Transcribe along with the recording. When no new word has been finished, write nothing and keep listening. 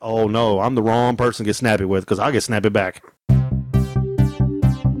Oh, no, I'm the wrong person to get snappy with because I'll get snappy back.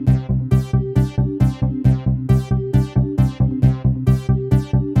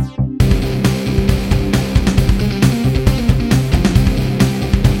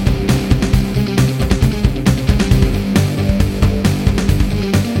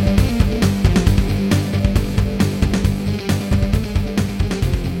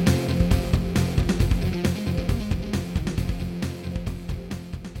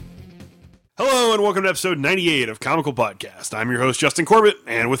 Hello and welcome to episode 98 of Comical Podcast. I'm your host, Justin Corbett,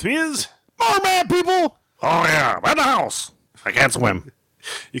 and with me is... Merman people! Oh, yeah, at the house. I can't swim.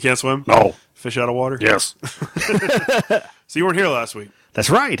 You can't swim? No. Fish out of water? Yes. So you weren't here last week. That's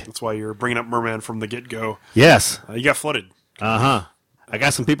right. That's why you're bringing up Merman from the get-go. Yes. You got flooded. Uh-huh. I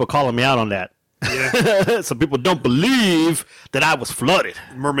got some people calling me out on that. Yeah. Some people don't believe that I was flooded.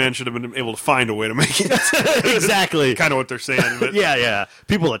 Merman should have been able to find a way to make it. Exactly. Kind of what they're saying. But Yeah.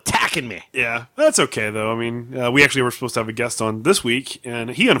 People attacking me. yeah, that's okay, though. I mean, we actually were supposed to have a guest on this week,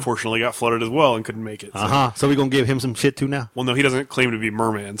 and he unfortunately got flooded as well and couldn't make it. So. Uh-huh. So we going to give him some shit too now? Well, no, he doesn't claim to be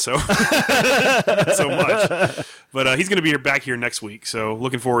Merman, so not so much. But he's going to be back here next week, so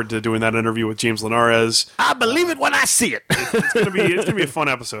looking forward to doing that interview with James Linares. I believe it when I see it. It's going to be a fun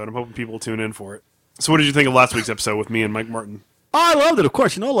episode. I'm hoping people will tune in for it. So what did you think of last week's episode with me and Mike Martin? Oh, I loved it, of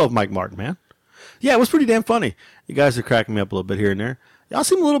course. You know I love Mike Martin, man. Yeah, it was pretty damn funny. You guys are cracking me up a little bit here and there. Y'all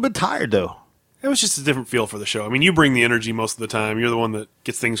seem a little bit tired, though. It was just a different feel for the show. I mean, you bring the energy most of the time. You're the one that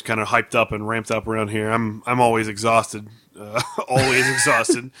gets things kind of hyped up and ramped up around here. I'm always exhausted. Always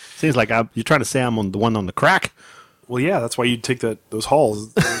exhausted. Seems like you're trying to say I'm on the one on the crack. Well, yeah, that's why you take those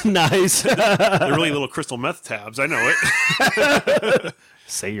halls. Nice. They're really little crystal meth tabs. I know it.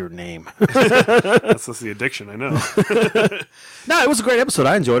 Say your name. That's the addiction. I know. No, it was a great episode.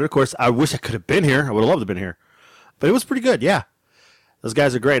 I enjoyed it. Of course, I wish I could have been here. I would have loved to have been here. But it was pretty good, yeah. Those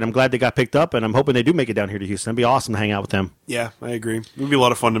guys are great. I'm glad they got picked up, and I'm hoping they do make it down here to Houston. It'd be awesome to hang out with them. Yeah, I agree. It would be a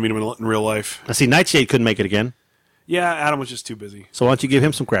lot of fun to meet him in real life. I see Nightshade couldn't make it again. Yeah, Adam was just too busy. So why don't you give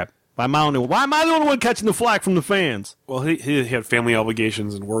him some crap? Why am I the only one catching the flack from the fans? Well, he had family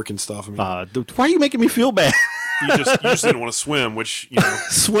obligations and work and stuff. I mean, Why are you making me feel bad? you just didn't want to swim, which, you know.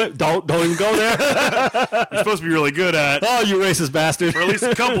 Swim? Don't even go there. You're supposed to be really good at. Oh, you racist bastard. For at least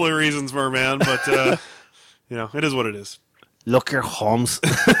a couple of reasons, Merman, but, you know, it is what it is. Look here, Holmes.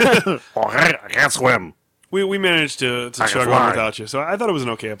 I can't swim. We managed to chug on without you, so I thought it was an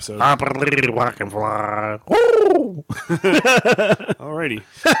okay episode. I believe I can fly. Alrighty.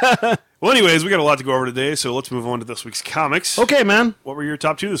 Well, anyways, we got a lot to go over today, so let's move on to this week's comics. Okay, man. What were your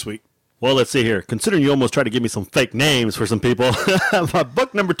top two this week? Well, let's see here. Considering you almost tried to give me some fake names for some people, my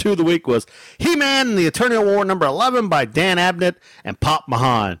book number 2 of the week was He-Man and the Eternal War number 11 by Dan Abnett and Pop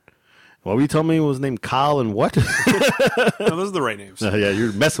Mahan. What were you telling me was named Kyle and what? No, those are the right names. Yeah, you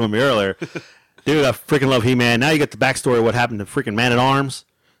were messing with me earlier. Dude, I freaking love He-Man. Now you get the backstory of what happened to freaking Man-at-Arms.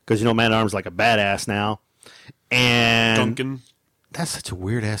 Because, you know, Man-at-Arms is like a badass now. And Duncan. That's such a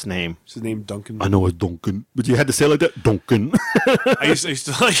weird-ass name. Is his name Duncan? I know it's Duncan, but you had to say it like that. Duncan. I used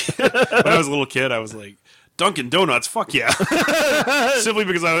to like, when I was a little kid, I was like, Dunkin' Donuts, fuck yeah. Simply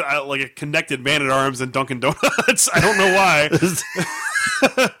because I like connected Man-at-Arms and Dunkin' Donuts. I don't know why.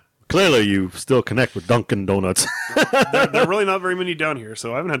 Clearly, you still connect with Dunkin' Donuts. There are really not very many down here,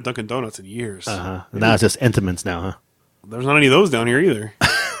 so I haven't had Dunkin' Donuts in years. Now it's just Entenmann's now, huh? There's not any of those down here either.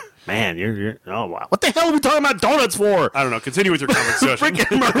 Man, you're oh wow. What the hell are we talking about donuts for? I don't know. Continue with your comic session.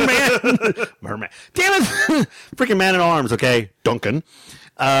 Freaking merman. Damn it. Freaking Man-at-Arms, okay? Duncan.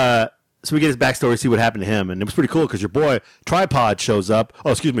 So we get his backstory, see what happened to him, and it was pretty cool because your boy Tripod shows up. Oh,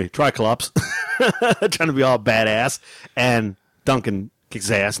 excuse me, Triclops. Trying to be all badass. And Duncan kicks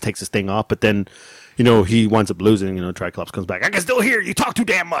his ass and takes his thing off, but then, you know, he winds up losing. You know, Triclops comes back. I can still hear you. talk too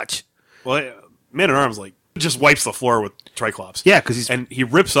damn much. Well, Man-at-Arms, like, just wipes the floor with Triclops. Yeah, because he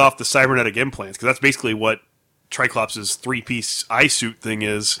rips off the cybernetic implants, because that's basically what Triclops' 3-piece eye suit thing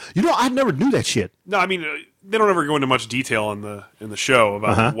is. You know, I never knew that shit. No, I mean, they don't ever go into much detail in the show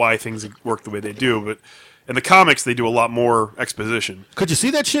about why things work the way they do, but in the comics, they do a lot more exposition. Could you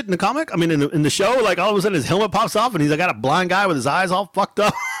see that shit in the comic? I mean, in the show, like, all of a sudden his helmet pops off, and he's got a blind guy with his eyes all fucked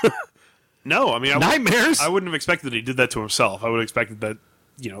up. No, I mean... Nightmares? I wouldn't have expected that he did that to himself. I would have expected that,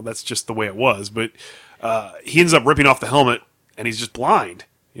 you know, that's just the way it was, but he ends up ripping off the helmet, and he's just blind.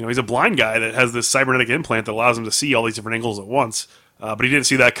 You know, he's a blind guy that has this cybernetic implant that allows him to see all these different angles at once, but he didn't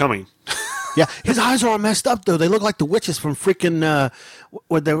see that coming. Yeah, his eyes are all messed up, though. They look like the witches from freaking,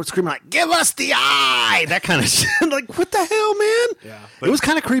 where they were screaming like, give us the eye! That kind of shit. Like, what the hell, man? Yeah, it was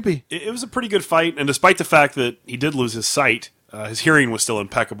kind of creepy. It was a pretty good fight, and despite the fact that he did lose his sight, his hearing was still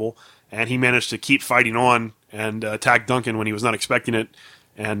impeccable, and he managed to keep fighting on and attack Duncan when he was not expecting it.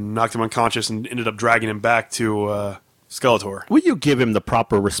 and knocked him unconscious and ended up dragging him back to Skeletor. Will you give him the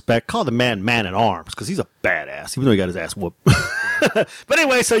proper respect? Call the man at arms, because he's a badass, even though he got his ass whooped. But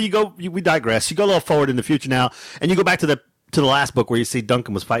anyway, so we digress. You go a little forward in the future now, and you go back to the last book where you see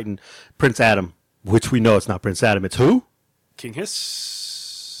Duncan was fighting Prince Adam, which we know it's not Prince Adam. It's who? King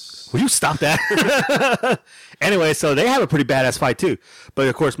Hiss. Will you stop that? Anyway, so they have a pretty badass fight too. But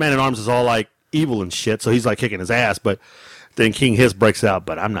of course, Man at Arms is all like evil and shit, so he's like kicking his ass. But then King Hiss breaks out,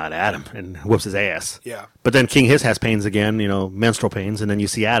 but I'm not Adam, and whoops his ass. Yeah. But then King Hiss has pains again, menstrual pains, and then you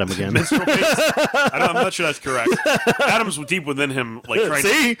see Adam again. Menstrual pains? I'm not sure that's correct. Adam's deep within him, like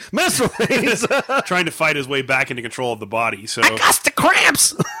menstrual pains, trying to fight his way back into control of the body. So I got the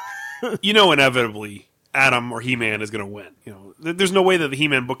cramps. Inevitably, Adam or He-Man is going to win. There's no way that the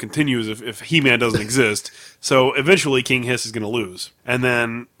He-Man book continues if He-Man doesn't exist. So eventually, King Hiss is going to lose, and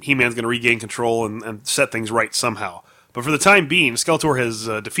then He-Man's going to regain control and set things right somehow. But for the time being, Skeletor has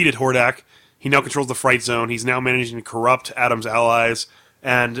defeated Hordak. He now controls the Fright Zone. He's now managing to corrupt Adam's allies.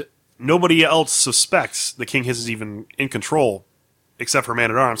 And nobody else suspects that King Hiss is even in control, except for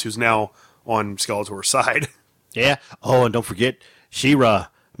Man-at-Arms, who's now on Skeletor's side. Yeah. Oh, and don't forget, She-Ra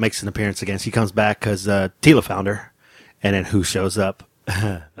makes an appearance again. She comes back because Teela found her. And then who shows up?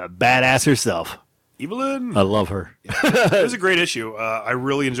 The badass herself. Evelyn. I love her. It was a great issue. I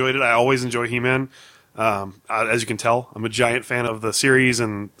really enjoyed it. I always enjoy He-Man. As you can tell, I'm a giant fan of the series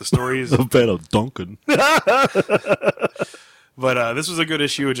and the stories. A fan of Duncan. But this was a good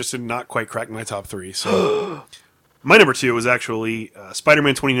issue. It just did not quite crack my top 3. So my number 2 was actually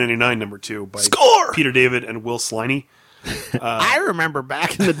Spider-Man 2099 number 2 by Score! Peter David and Will Sliney. I remember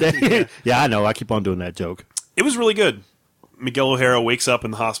back in the day. Yeah, I know. I keep on doing that joke. It was really good. Miguel O'Hara wakes up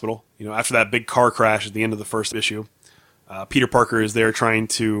in the hospital, after that big car crash at the end of the first issue. Peter Parker is there trying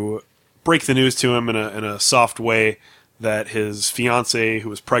to break the news to him in a soft way that his fiancée, who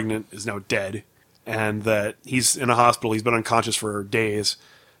was pregnant, is now dead, and that he's in a hospital. He's been unconscious for days,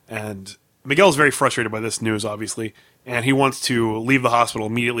 and Miguel's very frustrated by this news, obviously, and he wants to leave the hospital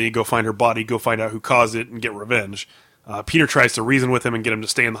immediately, go find her body, go find out who caused it, and get revenge. Peter tries to reason with him and get him to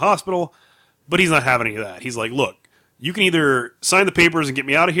stay in the hospital, but he's not having any of that. He's like, look, you can either sign the papers and get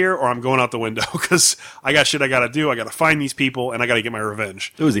me out of here, or I'm going out the window, because I got shit I got to do. I got to find these people, and I got to get my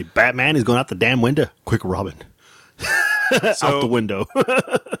revenge. Who is he, Batman? He's going out the damn window. Quick, Robin. Out the window.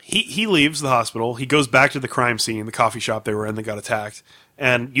 he leaves the hospital. He goes back to the crime scene, the coffee shop they were in that got attacked,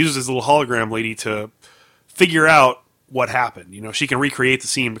 and uses his little hologram lady to figure out what happened. She can recreate the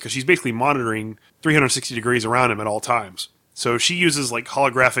scene because she's basically monitoring 360 degrees around him at all times. So she uses like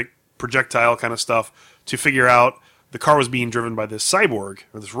holographic projectile kind of stuff to figure out the car was being driven by this cyborg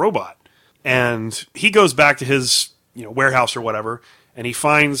or this robot. And he goes back to his warehouse or whatever, and he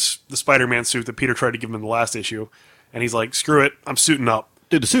finds the Spider-Man suit that Peter tried to give him in the last issue. And he's like, screw it, I'm suiting up.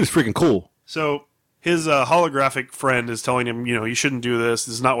 Dude, the suit is freaking cool. So his holographic friend is telling him, you shouldn't do this.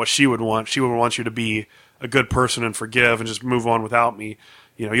 This is not what she would want. She would want you to be a good person and forgive and just move on without me.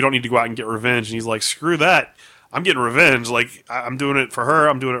 You don't need to go out and get revenge. And he's like, screw that. I'm getting revenge. Like, I'm doing it for her.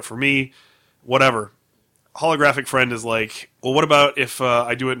 I'm doing it for me. Whatever. Holographic friend is like, well, what about if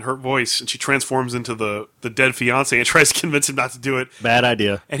I do it in her voice? And she transforms into the dead fiance and tries to convince him not to do it. Bad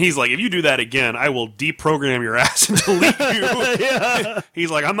idea. And he's like, if you do that again, I will deprogram your ass and delete you. Yeah.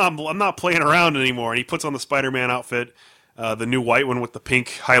 He's like, I'm not playing around anymore. And he puts on the Spider-Man outfit, the new white one with the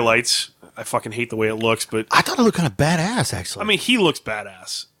pink highlights. I fucking hate the way it looks, but I thought it looked kind of badass, actually. I mean, he looks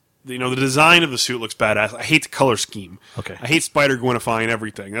badass. The design of the suit looks badass. I hate the color scheme. Okay. I hate Spider-Gwenifying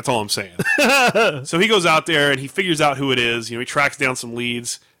everything. That's all I'm saying. So he goes out there and he figures out who it is. He tracks down some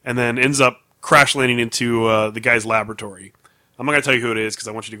leads and then ends up crash landing into the guy's laboratory. I'm not going to tell you who it is because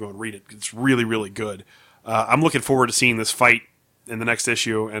I want you to go and read it. It's really, really good. I'm looking forward to seeing this fight in the next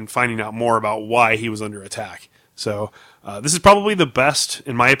issue and finding out more about why he was under attack. So this is probably the best,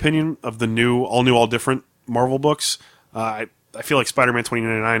 in my opinion, of the all new, all different Marvel books. I feel like Spider-Man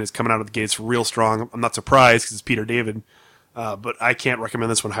 2099 is coming out of the gates real strong. I'm not surprised because it's Peter David, but I can't recommend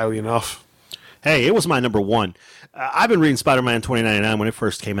this one highly enough. Hey, it was my number 1. I've been reading Spider-Man 2099 when it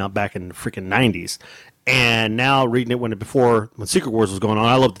first came out back in the freaking 90s, and now reading it when Secret Wars was going on.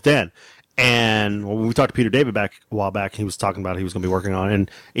 I loved it then. And when we talked to Peter David back a while back, he was talking about he was going to be working on it,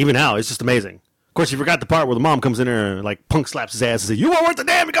 and even now, it's just amazing. Of course, you forgot the part where the mom comes in there and like punk slaps his ass and says, "You weren't worth the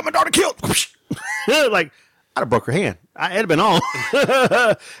damn, you got my daughter killed." Like, I'd have broke her hand. I'd have been on.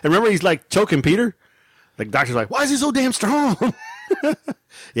 And remember, he's like choking Peter. Like, the doctor's like, "Why is he so damn strong?"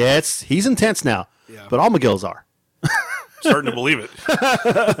 Yeah, he's intense now. Yeah. But all McGills are. starting to believe it.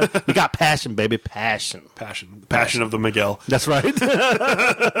 We got passion, baby, passion. Passion of the Miguel. That's right.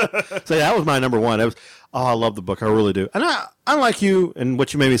 So that was my number one. I love the book. I really do. And unlike you and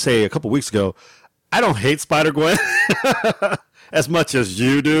what you made me say a couple weeks ago, I don't hate Spider-Gwen as much as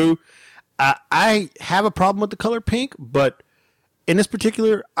you do. I have a problem with the color pink, but in this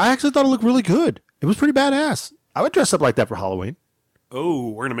particular, I actually thought it looked really good. It was pretty badass. I would dress up like that for Halloween. Oh,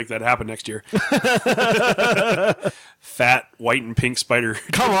 we're going to make that happen next year. Fat, white, and pink spider.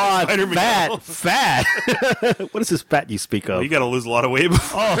 Come on, Spider fat. What is this fat you speak of? You got to lose a lot of weight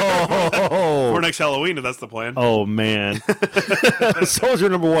before next Halloween, if that's the plan. Oh, man. So was your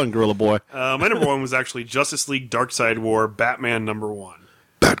number one, Gorilla Boy? My number one was actually Justice League Darkseid War Batman number one.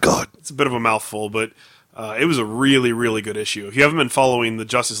 Bad God. It's a bit of a mouthful, but it was a really, really good issue. If you haven't been following the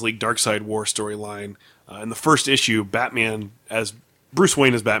Justice League Darkseid War storyline, in the first issue, Batman as Bruce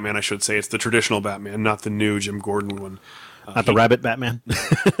Wayne as Batman, I should say. It's the traditional Batman, not the new Jim Gordon one. Not the rabbit Batman?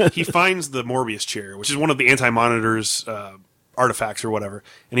 He finds the Morbius chair, which is one of the Anti-Monitor's artifacts or whatever,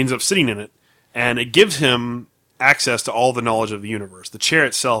 and he ends up sitting in it. And it gives him access to all the knowledge of the universe. The chair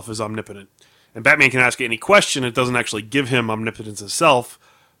itself is omnipotent. And Batman can ask it any question. It doesn't actually give him omnipotence itself,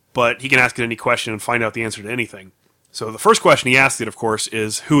 but he can ask it any question and find out the answer to anything. So the first question he asked it, of course,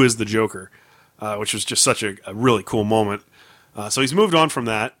 is, who is the Joker? Which was just such a really cool moment. So he's moved on from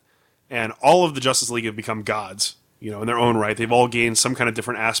that, and all of the Justice League have become gods, in their own right. They've all gained some kind of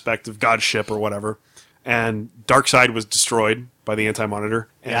different aspect of godship or whatever. And Darkseid was destroyed by the Anti-Monitor.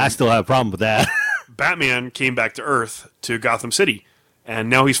 Yeah, I still have a problem with that. Batman came back to Earth, to Gotham City. And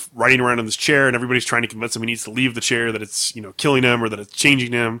now he's riding around in this chair, and everybody's trying to convince him he needs to leave the chair, that it's, killing him or that it's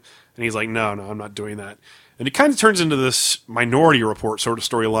changing him. And he's like, no, I'm not doing that. And it kind of turns into this Minority Report sort of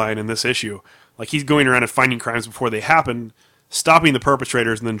storyline in this issue. Like, he's going around and finding crimes before they happen, stopping the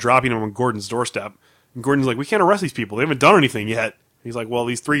perpetrators, and then dropping them on Gordon's doorstep. And Gordon's like, we can't arrest these people. They haven't done anything yet. He's like, well,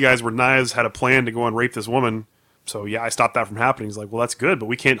 these three guys were knives, had a plan to go and rape this woman. So, yeah, I stopped that from happening. He's like, well, that's good, but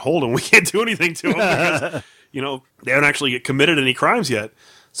we can't hold them. We can't do anything to them because, they haven't actually committed any crimes yet.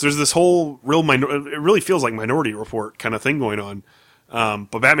 So there's this whole it really feels like Minority Report kind of thing going on.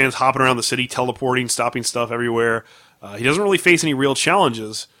 But Batman's hopping around the city, teleporting, stopping stuff everywhere. He doesn't really face any real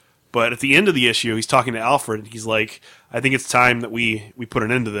challenges. But at the end of the issue, he's talking to Alfred, and he's like, I think it's time that we put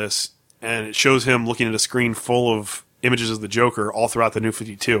an end to this. And it shows him looking at a screen full of images of the Joker all throughout the New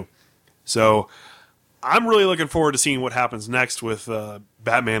 52. So I'm really looking forward to seeing what happens next with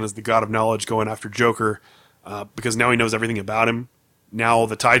Batman as the God of Knowledge going after Joker, because now he knows everything about him. Now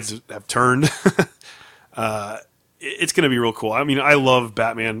the tides have turned. It's going to be real cool. I mean, I love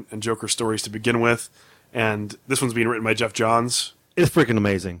Batman and Joker stories to begin with, and this one's being written by Jeff Johns. It's freaking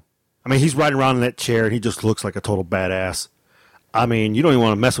amazing. I mean, he's riding around in that chair, and he just looks like a total badass. I mean, you don't even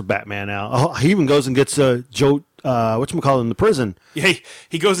want to mess with Batman now. Oh, he even goes and gets Joe, whatchamacallit, in the prison. Yeah,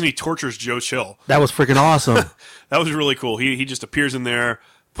 he goes and he tortures Joe Chill. That was freaking awesome. That was really cool. He just appears in there,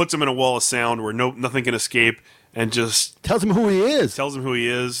 puts him in a wall of sound where nothing can escape, and just tells him who he is.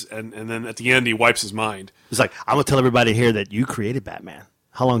 And then at the end, he wipes his mind. It's like, I'm going to tell everybody here that you created Batman.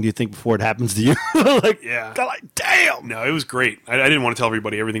 How long do you think before it happens to you? Yeah. Like, damn. No, it was great. I didn't want to tell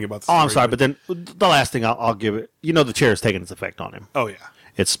everybody everything about the story. Oh, I'm sorry, but then the last thing I'll give it, the chair is taking its effect on him. Oh, yeah.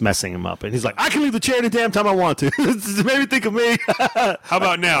 It's messing him up. And he's like, I can leave the chair any damn time I want to. It made me think of me. How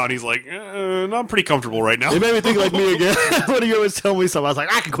about now? And he's like, no, I'm pretty comfortable right now. It made me think like me again. When you always tell me something, I was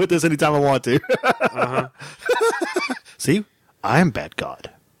like, I can quit this anytime I want to. See, I am Bat God.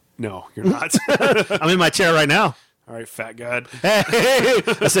 No, you're not. I'm in my chair right now. All right, fat god. Hey,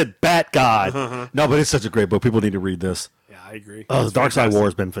 I said Bat God. No, but it's such a great book. People need to read this. Yeah, I agree. Oh, the Darkseid War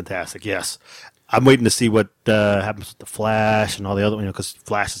has been fantastic. Yes. I'm waiting to see what happens with the Flash and all the other, because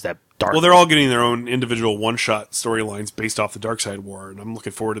Flash is that dark. Well, they're all getting their own individual one-shot storylines based off the Darkseid War, and I'm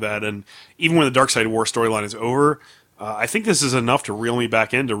looking forward to that. And even when the Darkseid War storyline is over, I think this is enough to reel me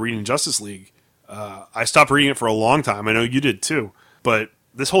back into reading Justice League. I stopped reading it for a long time. I know you did too, but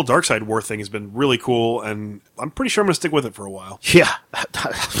this whole Darkseid War thing has been really cool, and I'm pretty sure I'm going to stick with it for a while. Yeah.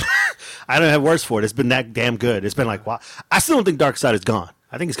 I don't have words for it. It's been that damn good. It's been like, wow. I still don't think Darkseid is gone.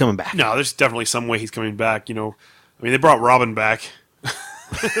 I think he's coming back. No, there's definitely some way he's coming back. I mean, they brought Robin back.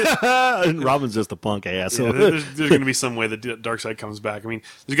 And Robin's just a punk ass. Yeah, there's going to be some way that Darkseid comes back. I mean,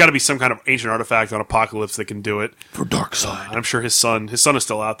 there's got to be some kind of ancient artifact on Apocalypse that can do it. For Darkseid. I'm sure his son is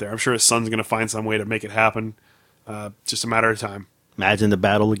still out there. I'm sure his son's going to find some way to make it happen. Just a matter of time. Imagine the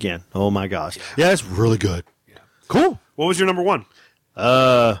battle again. Oh, my gosh. Yeah, it's really good. Yeah. Cool. What was your number one?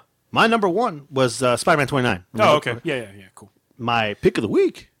 My number one was Spider-Man 29. Oh, okay. Yeah, cool. My pick of the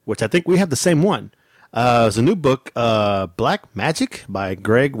week, which I think we have the same one, is a new book, Black Magic by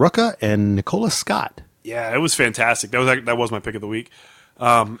Greg Rucka and Nicola Scott. Yeah, it was fantastic. That was my pick of the week.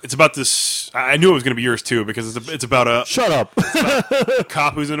 It's about this. I knew it was going to be yours too because it's about a Shut up.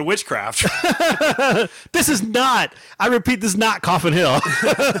 cop who's into witchcraft. This is not. I repeat, this is not Coffin Hill.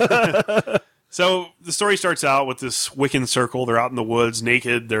 So the story starts out with this Wiccan circle. They're out in the woods,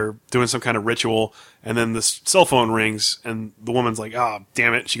 naked. They're doing some kind of ritual, and then this cell phone rings, and the woman's like, "Oh,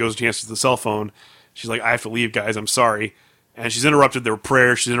 damn it!" She goes and answers the cell phone. She's like, "I have to leave, guys. I'm sorry." And she's interrupted their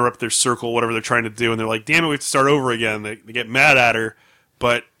prayer. She's interrupted their circle, whatever they're trying to do, and they're like, "Damn it, we have to start over again." They get mad at her,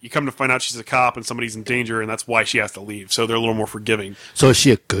 but you come to find out she's a cop and somebody's in danger, and that's why she has to leave. So they're a little more forgiving. So is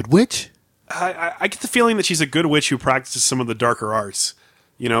she a good witch? I get the feeling that she's a good witch who practices some of the darker arts.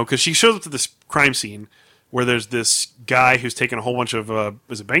 You know, because she shows up to this crime scene where there's this guy who's taking a whole bunch of,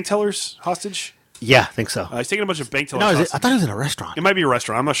 is it bank tellers hostage? Yeah, I think so. He's taking a bunch of bank tellers No, hostage. I thought it was in a restaurant. It might be a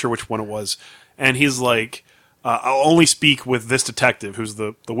restaurant. I'm not sure which one it was. And he's like, I'll only speak with this detective, who's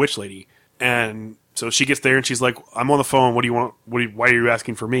the witch lady. And so she gets there and she's like, I'm on the phone. What do you want? Why are you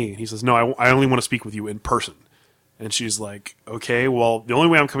asking for me? And he says, no, I only want to speak with you in person. And she's like, okay, well, the only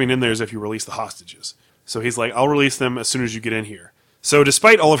way I'm coming in there is if you release the hostages. So he's like, I'll release them as soon as you get in here. So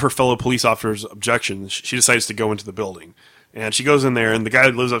despite all of her fellow police officers' objections, she decides to go into the building. And she goes in there, and the guy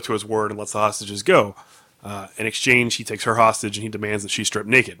lives up to his word and lets the hostages go. In exchange, he takes her hostage, and he demands that she strip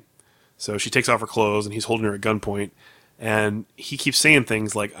naked. So she takes off her clothes, and he's holding her at gunpoint. And he keeps saying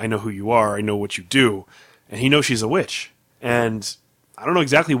things like, I know who you are, I know what you do. And he knows she's a witch. And I don't know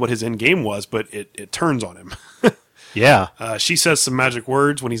exactly what his end game was, but it turns on him. Yeah. She says some magic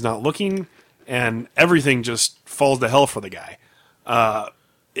words when he's not looking, and everything just falls to hell for the guy.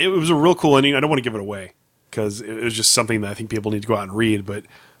 It was a real cool ending. I don't want to give it away because it was just something that I think people need to go out and read, but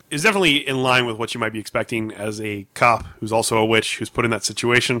it's definitely in line with what you might be expecting as a cop who's also a witch who's put in that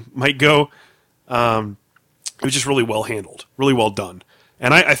situation might go. It was just really well handled, really well done.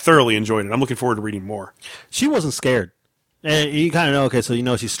 And I thoroughly enjoyed it. I'm looking forward to reading more. She wasn't scared. And you kind of know, okay, so you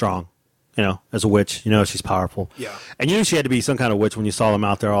know she's strong. You know, as a witch, you know she's powerful. Yeah. And you knew she had to be some kind of witch when you saw them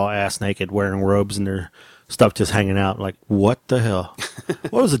out there all ass naked, wearing robes and their stuff just hanging out. Like, what the hell?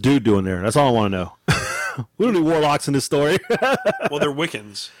 What was the dude doing there? That's all I want to know. We don't need warlocks in this story. Well, they're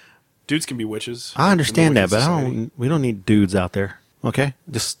Wiccans. Dudes can be witches. I understand that, but Society. we don't need dudes out there. Okay?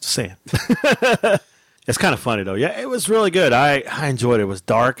 Just saying. It's kind of funny, though. Yeah, it was really good. I enjoyed it. It was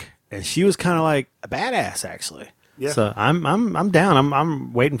dark, and she was kind of like a badass, actually. Yeah. So I'm down.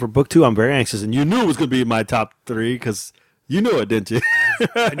 I'm waiting for book 2. I'm very anxious, and you knew it was going to be in my top 3 because you knew it, didn't you?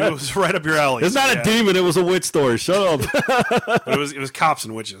 I knew it was right up your alley. It's not a demon. It was a witch story. Shut up. But it was cops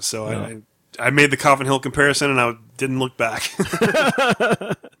and witches, so I made the Coffin Hill comparison, and I didn't look back.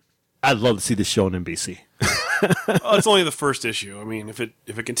 I'd love to see this show on NBC. Oh, it's only the first issue. I mean, if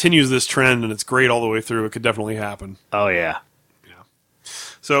it continues this trend and it's great all the way through, it could definitely happen. Oh, yeah. Yeah.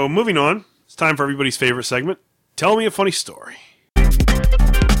 So moving on, it's time for everybody's favorite segment. Tell me a funny story.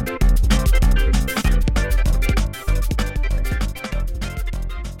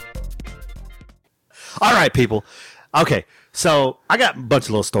 All right, people. Okay, so I got a bunch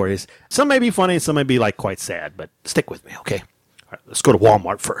of little stories. Some may be funny, some may be like quite sad, but stick with me, okay? All right, let's go to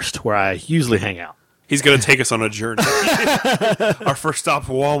Walmart first, where I usually hang out. He's going to take us on a journey. Our first stop,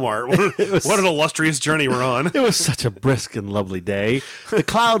 Walmart. What an illustrious journey we're on. It was such a brisk and lovely day. The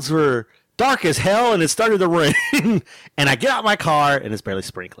clouds were dark as hell, and it started to rain. And I get out my car, and it's barely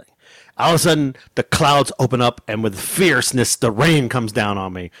sprinkling. All of a sudden, the clouds open up, and with fierceness, the rain comes down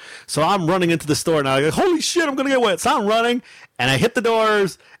on me. So I'm running into the store, and I'm like, holy shit, I'm going to get wet. So I'm running, and I hit the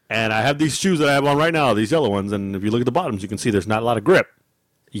doors, and I have these shoes that I have on right now, these yellow ones. And if you look at the bottoms, you can see there's not a lot of grip.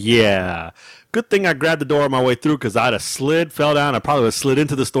 Yeah. Good thing I grabbed the door on my way through because I'd have slid, fell down. I probably would have slid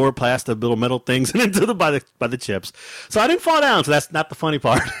into the store, past the little metal things, and into by the chips. So I didn't fall down, so that's not the funny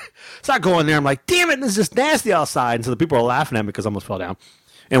part. So I go in there, I'm like, damn it, this is just nasty outside. And so the people are laughing at me because I almost fell down.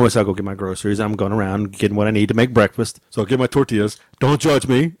 Anyway, so I go get my groceries. I'm going around getting what I need to make breakfast. So I get my tortillas. Don't judge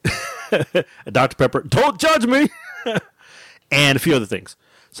me. Dr. Pepper, don't judge me. And a few other things.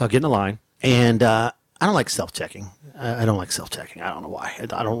 So I get in the line, and I don't like self-checking. I don't like self-checking. I don't know why.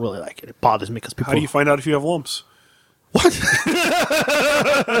 I don't really like it. It bothers me because people... How do you find out if you have lumps? What?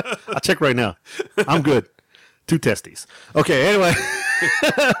 I'll check right now. I'm good. 2 testes. Okay, anyway.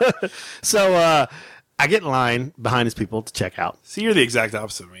 So I get in line behind these people to check out. See, you're the exact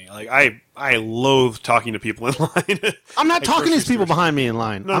opposite of me. Like I loathe talking to people in line. I'm not Like talking to these grocery people stores. behind me in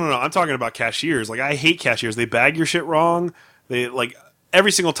line. No. I'm talking about cashiers. Like, I hate cashiers. They bag your shit wrong. They, like,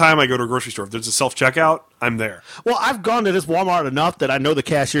 every single time I go to a grocery store, if there's a self-checkout, I'm there. Well, I've gone to this Walmart enough that I know the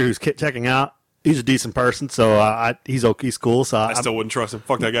cashier who's checking out. He's a decent person, so he's okay. He's cool. So I still wouldn't trust him.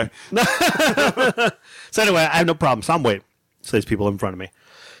 Fuck that guy. So anyway, I have no problem. So I'm waiting. So these people in front of me.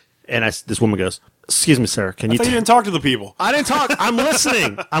 And this woman goes, "Excuse me, sir, can I you?" thought you didn't talk to the people. I didn't talk. I'm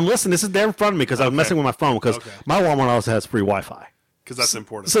listening. This is there in front of me because I was messing with my phone because my Walmart also has free Wi-Fi. Because that's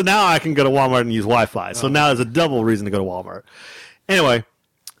important. So now I can go to Walmart and use Wi-Fi. So now there's a double reason to go to Walmart. Anyway,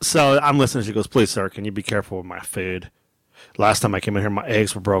 so I'm listening. She goes, "Please, sir, can you be careful with my food? Last time I came in here, my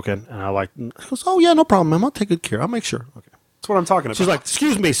eggs were broken." And she goes, "Oh, yeah, no problem, ma'am. I'll take good care. I'll make sure." Okay. That's what I'm talking about. She's like,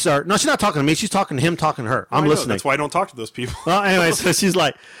 "Excuse me, sir." No, she's not talking to me. She's talking to him, talking to her. I'm listening. That's why I don't talk to those people. Well, anyway, so she's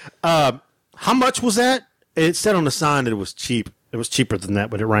like, "How much was that?" It said on the sign that it was cheap. It was cheaper than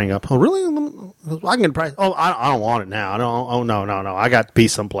that, but it rang up. "Oh, really? I can get a price." "Oh, I don't want it now. I don't. Oh, no. I got to be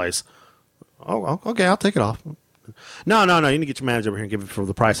someplace." "Oh, okay. I'll take it off." No. You need to get your manager over here and give it for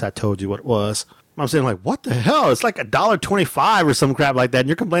the price I told you what it was." I'm saying, like, what the hell? It's like $1.25 or some crap like that, and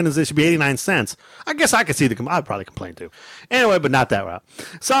you're complaining it should be 89 cents. I guess I could see I'd probably complain too. Anyway, but not that route.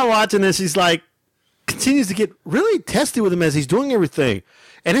 So I'm watching this. She's like, continues to get really testy with him as he's doing everything.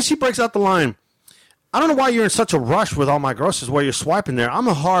 And then she breaks out the line, "I don't know why you're in such a rush with all my groceries while you're swiping there. I'm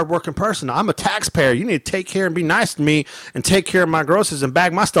a hard-working person. I'm a taxpayer. You need to take care and be nice to me and take care of my groceries and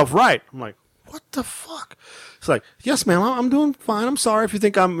bag my stuff right." I'm like, what the fuck? It's like, "Yes, ma'am, I'm doing fine. I'm sorry if you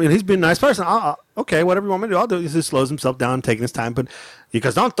think he's been a nice person. Okay, whatever you want me to do, I'll do." He just slows himself down, taking his time. But he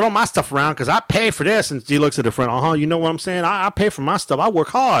goes, "Don't throw my stuff around because I pay for this." And she looks at her friend, "You know what I'm saying? I pay for my stuff. I work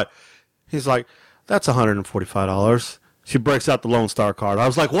hard." He's like, "That's $145. She breaks out the Lone Star card. I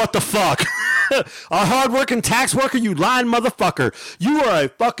was like, what the fuck? A hard-working tax worker, you lying motherfucker. You are a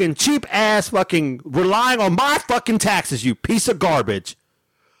fucking cheap-ass fucking relying on my fucking taxes, you piece of garbage.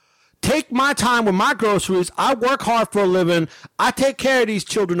 Take my time with my groceries. I work hard for a living. I take care of these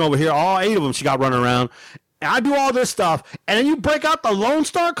children over here, all 8 of them she got running around. And I do all this stuff. And then you break out the Lone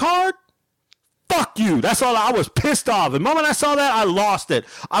Star card? Fuck you." That's all. I was pissed off. The moment I saw that, I lost it.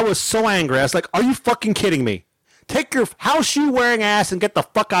 I was so angry. I was like, are you fucking kidding me? Take your house shoe wearing ass and get the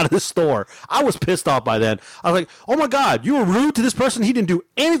fuck out of this store. I was pissed off by then. I was like, oh my God, you were rude to this person. He didn't do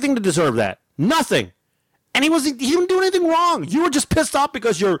anything to deserve that. Nothing. And he didn't do anything wrong. You were just pissed off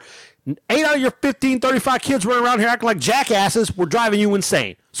because your 8 out of your 15, 35 kids running around here acting like jackasses were driving you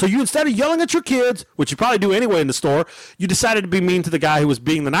insane. So you, instead of yelling at your kids, which you probably do anyway in the store, you decided to be mean to the guy who was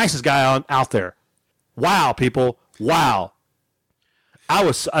being the nicest guy out there. Wow, people. Wow.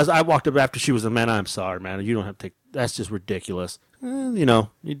 As I walked up after she was "Man, I'm sorry, man. You don't have to take, that's just ridiculous."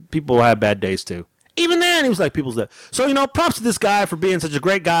 People have bad days too. Even then, he was like people's day. So, props to this guy for being such a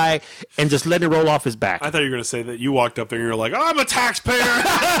great guy and just letting it roll off his back. I thought you were going to say that you walked up there and you're like, "I'm a taxpayer.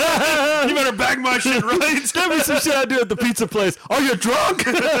 You better bag my shit right." Give me some shit I do at the pizza place. "Oh, you're drunk?"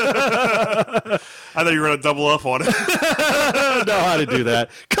 I thought you were going to double up on it. I don't know how to do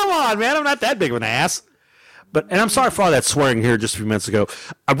that. Come on, man. I'm not that big of an ass. And I'm sorry for all that swearing here just a few minutes ago.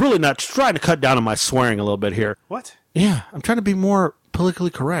 I'm really not trying to cut down on my swearing a little bit here. What? Yeah, I'm trying to be more politically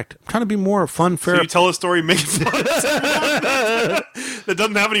correct. I'm trying to be more fun, fair. So you tell a story making fun of someone that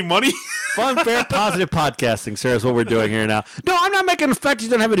doesn't have any money? Fun, fair, positive podcasting, sir, is what we're doing here now. No, I'm not making the fact she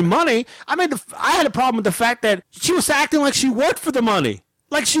doesn't have any money. I had a problem with the fact that she was acting like she worked for the money.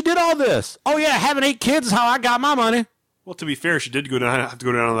 Like she did all this. "Oh, yeah, having 8 kids is how I got my money." Well, to be fair, she did have to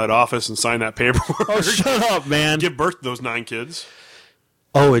go down to that office and sign that paperwork. Oh, shut up, man. Give birth to those 9 kids.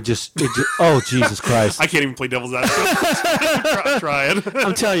 Oh, oh, Jesus Christ. I can't even play devil's advocate. Try it.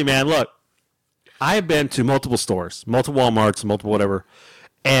 I'm telling you, man, look, I have been to multiple stores, multiple Walmarts, multiple whatever,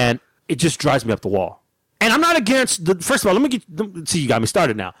 and it just drives me up the wall. And I'm not against first of all, see, you got me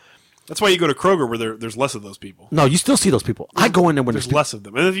started now. That's why you go to Kroger where there's less of those people. No, you still see those people. I go in there when there's less of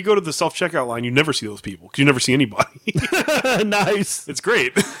them. And if you go to the self-checkout line, you never see those people because you never see anybody. Nice. It's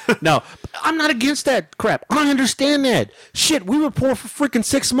great. No, I'm not against that crap. I understand that. Shit, we were poor for freaking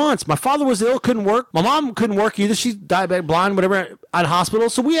 6 months. My father was ill, couldn't work. My mom couldn't work either. She's diabetic, blind, whatever, at hospital.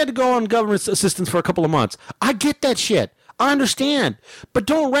 So we had to go on government assistance for a couple of months. I get that shit. I understand. But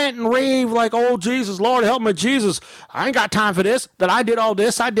don't rant and rave like, "Oh, Jesus, Lord, help me, Jesus. I ain't got time for this, that I did all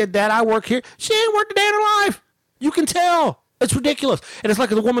this, I did that, I work here." She ain't worked a day in her life. You can tell. It's ridiculous. And it's like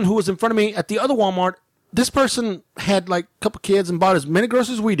the woman who was in front of me at the other Walmart. This person had like a couple kids and bought as many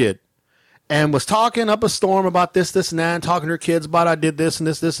groceries as we did. And was talking up a storm about this, and that, and talking to her kids about I did this and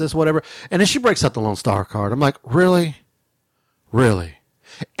this, whatever. And then she breaks out the Lone Star card. I'm like, really? Really?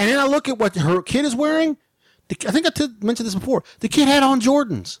 And then I look at what her kid is wearing. I think I mentioned this before. The kid had on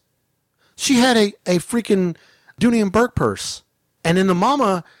Jordans. She had a freaking Dooney and Burke purse. And then the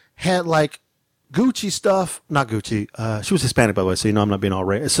mama had like Gucci stuff. Not Gucci. She was Hispanic, by the way, so I'm not being all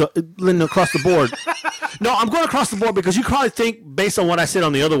racist. So, across the board. No, I'm going across the board because you probably think, based on what I said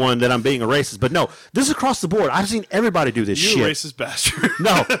on the other one, that I'm being a racist. But no, this is across the board. I've seen everybody do this shit. You racist bastard.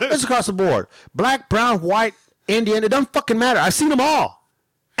 No, this is across the board. Black, brown, white, Indian. It doesn't fucking matter. I've seen them all.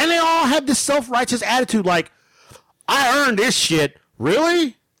 And they all have this self-righteous attitude like, I earned this shit.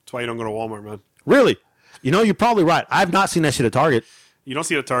 Really? That's why you don't go to Walmart, man. Really? You know, you're probably right. I've not seen that shit at Target. You don't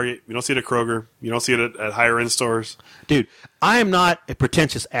see it at Target. You don't see it at Kroger. You don't see it at higher-end stores. Dude, I am not a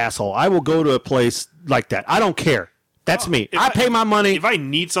pretentious asshole. I will go to a place like that. I don't care. That's me. I pay my money. If I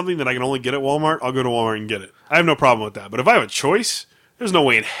need something that I can only get at Walmart, I'll go to Walmart and get it. I have no problem with that. But if I have a choice, there's no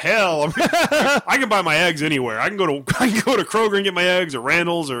way in hell. I can buy my eggs anywhere. I can go to Kroger and get my eggs, or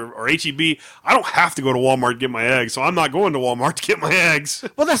Randall's, or H-E-B. I don't have to go to Walmart to get my eggs, so I'm not going to Walmart to get my eggs.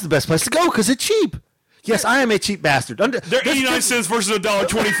 Well, that's the best place to go because it's cheap. Yes, I am a cheap bastard. They're 89 cents versus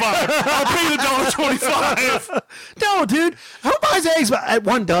 $1.25. I'll pay the $1.25. No, dude. Who buys eggs at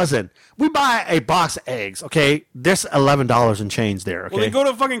 1 dozen? We buy a box of eggs, okay? There's $11 and change there, okay? Well, then go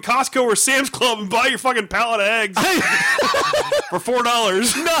to fucking Costco or Sam's Club and buy your fucking pallet of eggs for $4.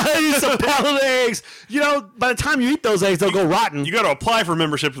 Nice, a pallet of eggs. You know, by the time you eat those eggs, they'll go rotten. You got to apply for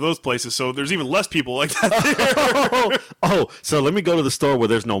membership to those places, so there's even less people like that there. So let me go to the store where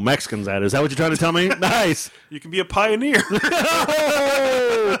there's no Mexicans at. Is that what you're trying to tell me? Nice. You can be a pioneer.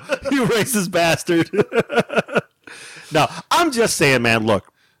 Oh, you racist bastard. No, I'm just saying, man, look.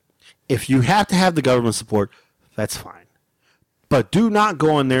 If you have to have the government support, that's fine. But do not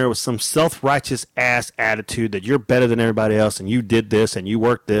go in there with some self-righteous ass attitude that you're better than everybody else and you did this and you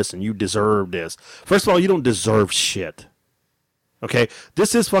worked this and you deserve this. First of all, you don't deserve shit. Okay?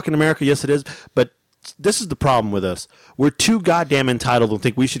 This is fucking America. Yes, it is. But this is the problem with us. We're too goddamn entitled to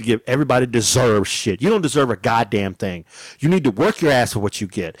think we should give everybody deserve shit. You don't deserve a goddamn thing. You need to work your ass for what you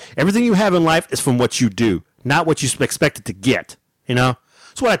get. Everything you have in life is from what you do, not what you expected to get. You know?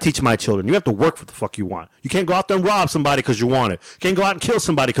 That's what I teach my children. You have to work for the fuck you want. You can't go out there and rob somebody because you want it. You can't go out and kill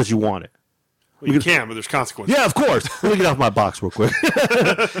somebody because you want it. Well, you can, but there's consequences. Yeah, of course. Let me get off my box real quick.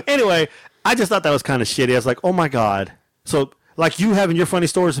 Anyway, I just thought that was kind of shitty. I was like, oh my God. So, like you have in your funny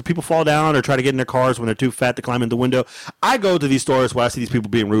stories that people fall down or try to get in their cars when they're too fat to climb in the window. I go to these stores where I see these people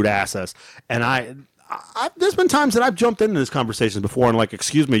being rude asses. And there's been times that I've jumped into this conversation before and like,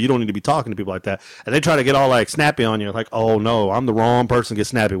 excuse me, you don't need to be talking to people like that. And they try to get all like snappy on you. Like, oh no, I'm the wrong person to get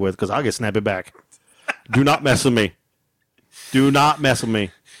snappy with because I'll get snappy back. Do not mess with me. Do not mess with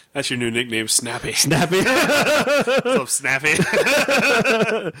me. That's your new nickname, Snappy. Snappy. What's up, Snappy?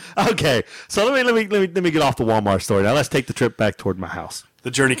 Okay, so let me get off the Walmart story. Now let's take the trip back toward my house.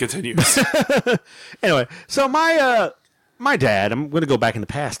 The journey continues. Anyway, so my dad, I'm going to go back in the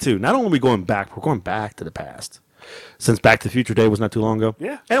past, too. Not only are we going back, we're going back to the past. Since Back to the Future Day was not too long ago.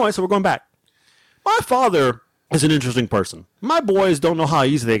 Yeah. Anyway, so we're going back. My father is an interesting person. My boys don't know how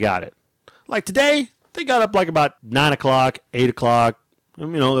easy they got it. Like today, they got up like about 9 o'clock, 8 o'clock. You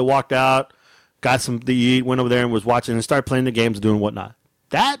know, they walked out, got something to eat, went over there and was watching and started playing the games and doing whatnot.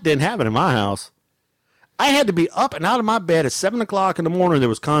 That didn't happen in my house. I had to be up and out of my bed at 7 o'clock in the morning. There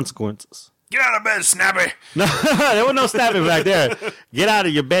was consequences. Get out of bed, Snappy. No, there was no snapping back there. Get out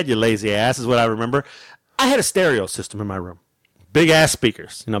of your bed, you lazy ass, is what I remember. I had a stereo system in my room. Big ass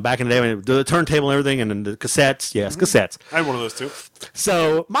speakers. You know, back in the day, when the turntable and everything, and then the cassettes. Yes, cassettes. I had one of those too.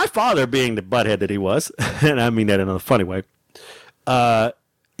 So, my father, being the butthead that he was, and I mean that in a funny way,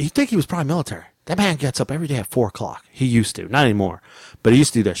 you'd think he was probably military. That man gets up every day at 4 o'clock. He used to. Not anymore. But he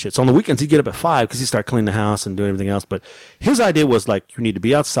used to do that shit. So on the weekends, he'd get up at 5 because he'd start cleaning the house and doing everything else. But his idea was like, you need to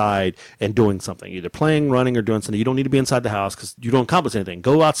be outside and doing something. Either playing, running, or doing something. You don't need to be inside the house because you don't accomplish anything.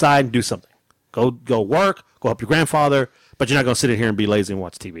 Go outside and do something. Go work. Go help your grandfather. But you're not going to sit in here and be lazy and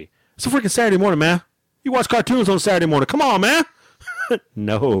watch TV. It's a freaking Saturday morning, man. You watch cartoons on Saturday morning. Come on, man.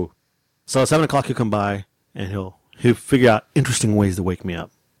 No. So at 7 o'clock, he'll come by and he'll figure out interesting ways to wake me up.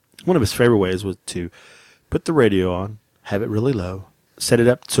 One of his favorite ways was to put the radio on, have it really low, set it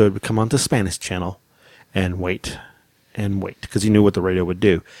up so it would come onto Spanish channel, and wait, because he knew what the radio would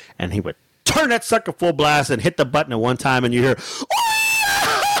do. And he would turn that sucker full blast and hit the button at one time, and you hear,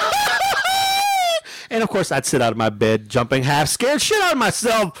 and of course I'd sit out of my bed, jumping, half scared shit out of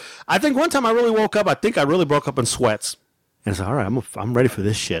myself. I think one time I really woke up, I think I really broke up in sweats. And I said, all right, I'm ready for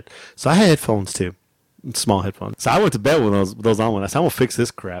this shit. So I had headphones too. Small headphones. So I went to bed with those on when I said, I'm going to fix this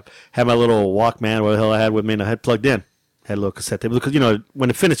crap. Had my little Walkman, what the hell I had with me, and I had plugged in. Had a little cassette tape. Because, you know,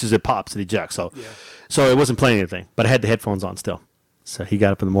 when it finishes, it pops and ejects. So, yeah. So it wasn't playing anything. But I had the headphones on still. So he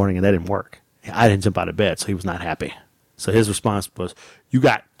got up in the morning and that didn't work. I didn't jump out of bed, so he was not happy. So his response was, you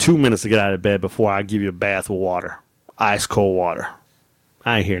got 2 minutes to get out of bed before I give you a bath with water. Ice cold water.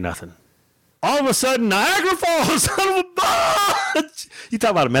 I ain't hear nothing. All of a sudden, Niagara Falls, son of a bitch! You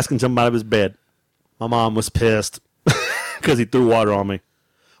talk about a Mexican jumping out of his bed. My mom was pissed because he threw water on me.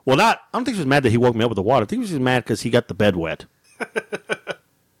 Well, I don't think she was mad that he woke me up with the water. I think she was mad because he got the bed wet.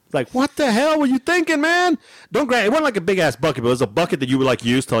 Like, what the hell were you thinking, man? Don't grab. It wasn't like a big ass bucket, but it was a bucket that you would like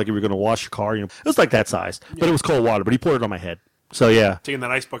use to like if you were going to wash your car. You know, it was like that size, but it was cold water. But he poured it on my head. So yeah. Taking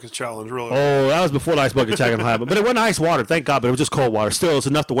that ice bucket challenge, really. Oh, that was before the ice bucket challenge happened. But it wasn't ice water, thank God. But it was just cold water. Still, it's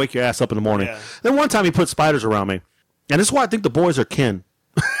enough to wake your ass up in the morning. Yeah. Then one time he put spiders around me, and this is why I think the boys are kin.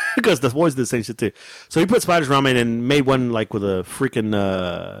 Because the boys did the same shit too. So he put spiders around me and made one like with a freaking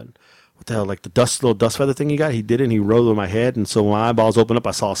what the hell, like the little dust feather thing he got. He did it and he rolled it on my head, and so when my eyeballs opened up,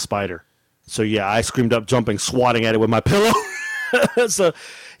 I saw a spider. So yeah, I screamed up, jumping, swatting at it with my pillow. So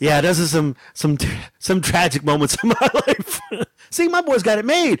yeah, those are some tragic moments in my life. See, my boys got it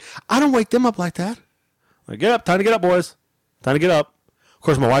made. I don't wake them up like that. Like, get up, time to get up, boys. Time to get up. Of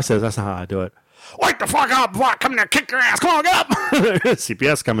course, my wife says that's not how I do it. Wake the fuck up! Come there, kick your ass! Come on, get up!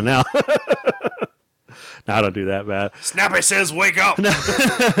 CPS coming now. No, I don't do that, man. Snappy says, "Wake up!" No,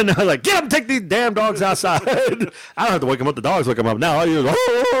 like get up, and take these damn dogs outside. I don't have to wake them up. The dogs wake them up now. I use,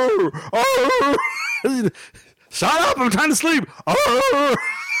 shut up! I'm trying to sleep.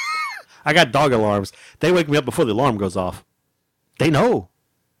 I got dog alarms. They wake me up before the alarm goes off. They know.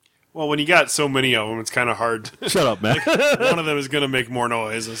 Well, when you got so many of them, it's kind of hard. Shut up, man. One of them is going to make more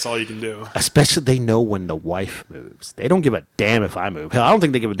noise. That's all you can do. Especially they know when the wife moves. They don't give a damn if I move. Hell, I don't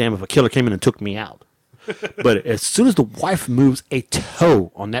think they give a damn if a killer came in and took me out. But as soon as the wife moves a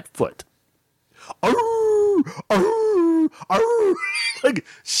toe on that foot, like,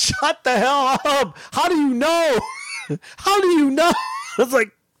 shut the hell up. How do you know? How do you know? It's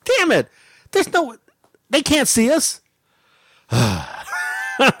like, damn it. They can't see us.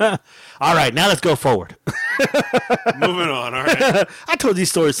 All right, now let's go forward. Moving on, all right. I told these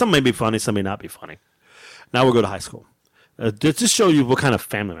stories. Some may be funny, some may not be funny. Now we'll go to high school. Just show you what kind of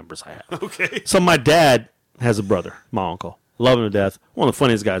family members I have. Okay. So my dad has a brother, my uncle. Love him to death. One of the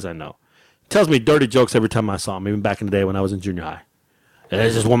funniest guys I know. Tells me dirty jokes every time I saw him, even back in the day when I was in junior high. And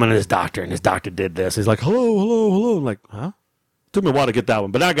there's this woman and this doctor, and this doctor did this. He's like, hello. I'm like, huh? Took me a while to get that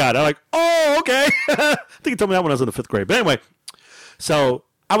one, but I got it. I'm like, oh, okay. I think he told me that when I was in the 5th grade. But anyway, so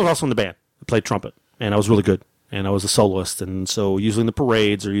I was also in the band. I played trumpet, and I was really good. And I was a soloist, and so usually in the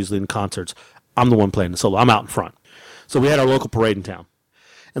parades or usually in concerts, I'm the one playing the solo. I'm out in front. So we had our local parade in town.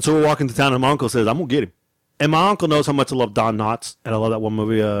 And so we're walking to town, and my uncle says, I'm going to get him. And my uncle knows how much I love Don Knotts, and I love that one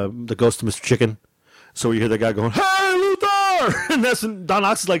movie, The Ghost of Mr. Chicken. So you hear that guy going, hey, Luther! And that's when Don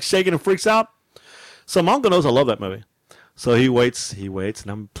Knotts is like shaking and freaks out. So my uncle knows I love that movie. So he waits, and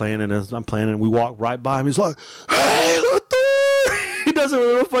I'm playing, and we walk right by him. He's like, hey, Luther! He does it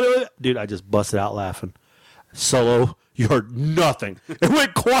real funny. Dude, I just busted out laughing. Solo, you heard nothing. It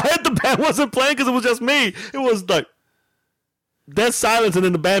went quiet. The band wasn't playing because it was just me. It was like dead silence, and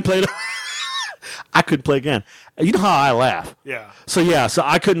then the band played. I couldn't play again. You know how I laugh. Yeah. So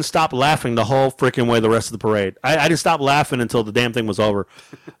I couldn't stop laughing the whole freaking way the rest of the parade. I didn't stop laughing until the damn thing was over.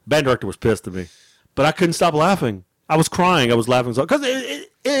 Band director was pissed at me, but I couldn't stop laughing. I was crying. I was laughing because it's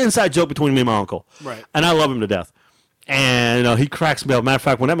an inside joke between me and my uncle. Right. And I love him to death. And he cracks me up. Matter of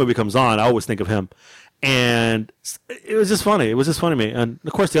fact, when that movie comes on, I always think of him. And it was just funny. It was just funny to me. And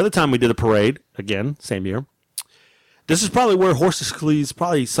of course, the other time we did a parade again, same year. This is probably where Horses Cleese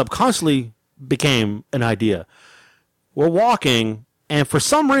probably subconsciously became an idea. We're walking, and for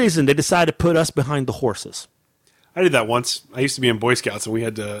some reason, they decided to put us behind the horses. I did that once. I used to be in Boy Scouts, and we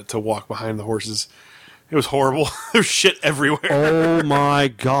had to walk behind the horses. It was horrible. There's shit everywhere. Oh, my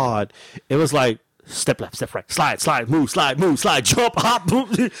God. It was like, step left, step right, slide, move, slide, jump, hop, boom.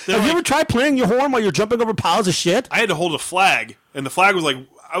 Have you ever tried playing your horn while you're jumping over piles of shit? I had to hold a flag, and the flag was like,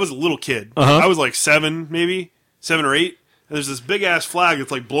 I was a little kid. Uh-huh. I was like 7 or 8, and there's this big-ass flag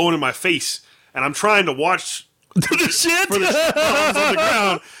that's like blowing in my face, and I'm trying to watch the shit? for the bombs on the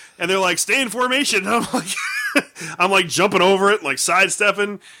ground, and they're like, stay in formation, and I'm like jumping over it, like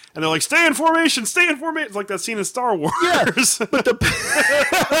sidestepping, and they're like, stay in formation. It's like that scene in Star Wars. Yeah,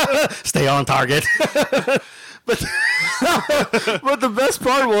 but stay on target. but the best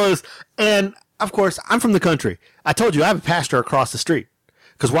part was, and of course, I'm from the country. I told you I have a pasture across the street.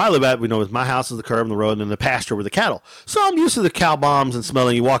 Because where I live at, we know my house is the curb and the road, and then the pasture with the cattle. So I'm used to the cow bombs and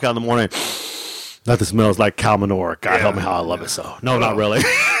smelling. You walk out in the morning, nothing smells like cow manure. God help me how I love it so. No, not really.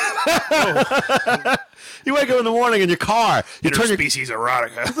 You wake up in the morning in your car. Interspecies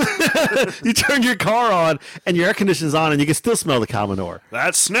erotica. You turn your car on, and your air conditioning's on, and you can still smell the cow manure.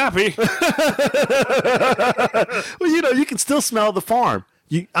 That's snappy. Well, you can still smell the farm.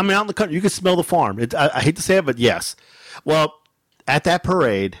 Out in the country, you can smell the farm. I hate to say it, but yes. Well, at that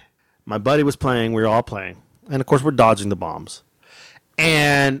parade, my buddy was playing. We were all playing. And, of course, we're dodging the bombs.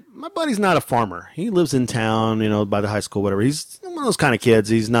 And my buddy's not a farmer. He lives in town, by the high school, whatever. He's one of those kind of kids.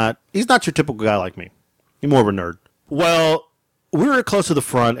 He's not your typical guy like me. He's more of a nerd. Well, we were close to the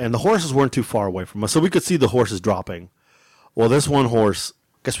front, and the horses weren't too far away from us, so we could see the horses dropping. Well, this one horse,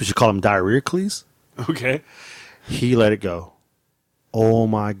 I guess we should call him Diarrheacles. Okay. He let it go. Oh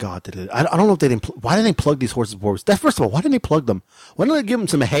my God! I don't know if they didn't. Why didn't they plug these horses before? First of all, why didn't they plug them? Why didn't they give them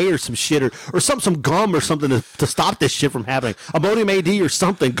some hay or some shit or some gum or something to stop this shit from happening? Ammonium AD or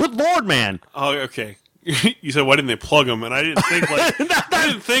something. Good Lord, man! Oh, okay. You said why didn't they plug them? And I didn't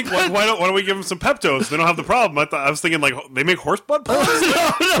think why don't we give them some Peptos? They don't have the problem. I was thinking like they make horse butt plugs.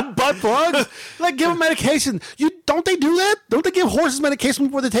 No, butt plugs. Like give them medication. Don't they do that? Don't they give horses medication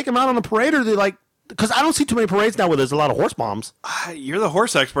before they take them out on a parade? Or they like? Because I don't see too many parades now where there's a lot of horse bombs. You're the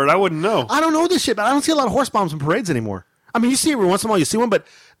horse expert. I wouldn't know. I don't know this shit, but I don't see a lot of horse bombs in parades anymore. I mean, you see every once in a while, you see one, but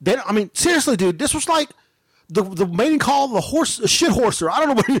then, I mean, seriously, dude, this was like the mating call of a shit horser. I don't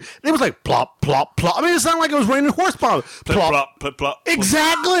know what it was like. Plop, plop, plop. I mean, it sounded like it was raining horse bombs. Plop, plop, plop, plop.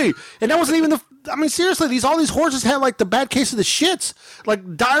 Exactly. And that wasn't even I mean, seriously, all these horses had like the bad case of the shits.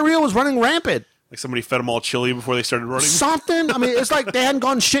 Like diarrhea was running rampant. Like somebody fed them all chili before they started running. Something. I mean, it's like they hadn't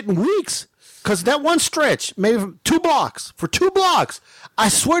gone shit in weeks. Because that one stretch, maybe 2 blocks, I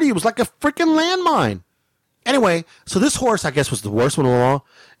swear to you, it was like a freaking landmine. Anyway, so this horse, I guess, was the worst one of all.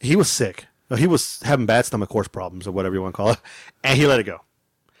 He was sick. He was having bad stomach horse problems or whatever you want to call it. And he let it go.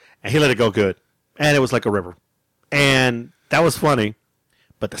 And he let it go good. And it was like a river. And that was funny,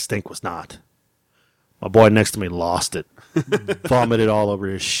 but the stink was not. My boy next to me lost it. Vomited all over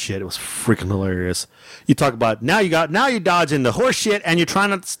his shit. It was freaking hilarious. You talk about now you're dodging the horse shit and you're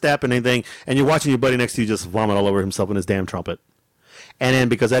trying not to step in anything and you're watching your buddy next to you just vomit all over himself in his damn trumpet. And then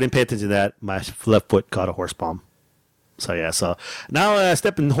because I didn't pay attention to that, my left foot caught a horse bomb. So yeah, so now I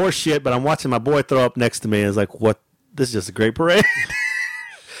step in horse shit, but I'm watching my boy throw up next to me and it's like, what? This is just a great parade.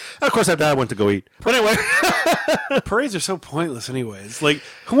 Of course, after that, I went to go eat. But anyway. Parades are so pointless anyways. Like,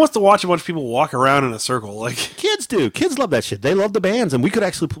 who wants to watch a bunch of people walk around in a circle? Like, kids do. Kids love that shit. They love the bands, and we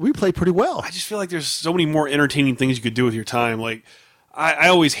played pretty well. I just feel like there's so many more entertaining things you could do with your time. Like, I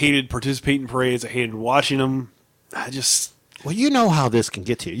always hated participating in parades. I hated watching them. Well, you know how this can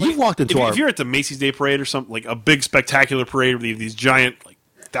get to you. You've walked into if you're at the Macy's Day Parade or something, like a big spectacular parade where they have these giant, like,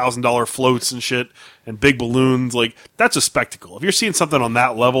 $1,000 floats and shit and big balloons, like, that's a spectacle. If you're seeing something on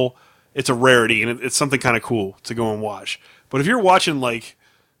that level, it's a rarity and it's something kind of cool to go and watch. But if you're watching like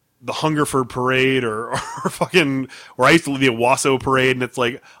the Hungerford Parade or fucking, or I used to do the Owasso Parade, and it's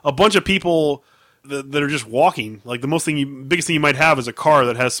like a bunch of people that are just walking, like the biggest thing you might have is a car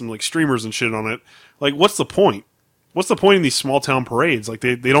that has some like streamers and shit on it. Like, what's the point? What's the point in these small town parades? Like,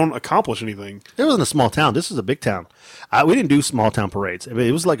 they don't accomplish anything. It wasn't a small town. This was a big town. We didn't do small town parades. I mean,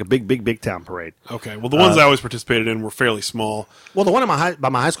 it was like a big town parade. Okay. Well, the ones I always participated in were fairly small. Well, the one by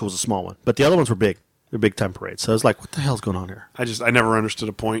my high school was a small one, but the other ones were big. They're big time parades. So I was like, what the hell's going on here? I never understood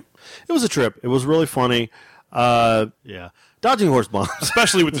a point. It was a trip. It was really funny. Yeah. Dodging horse bombs.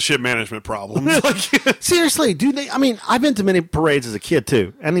 Especially with the ship management problems. Like, seriously, dude. I mean, I've been to many parades as a kid,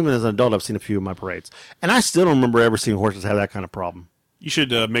 too. And even as an adult, I've seen a few of my parades. And I still don't remember ever seeing horses have that kind of problem. You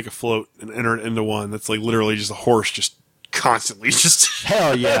should make a float and enter it into one that's like literally just a horse just constantly just...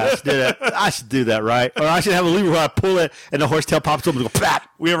 Hell yeah, I should do that. I should do that, right? Or I should have a lever where I pull it and the horse tail pops up and go, plap.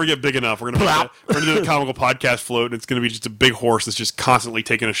 We ever get big enough, we're going to do a comical podcast float, and it's going to be just a big horse that's just constantly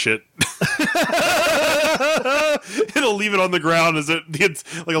taking a shit. It'll leave it on the ground as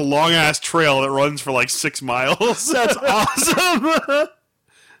it's like a long-ass trail that runs for like 6 miles. That's awesome.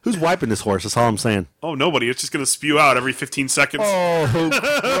 Who's wiping this horse? That's all I'm saying. Oh, nobody. It's just going to spew out every 15 seconds. Oh,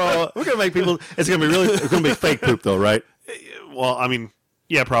 bro. We're going to make people... It's going to be fake poop, though, right? Well, I mean...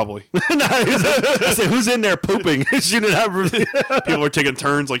 Yeah, probably. I said, who's in there pooping? Shooting out. People are taking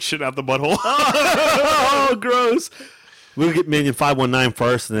turns, like shitting out the butthole. Oh, gross. We'll get Minion 519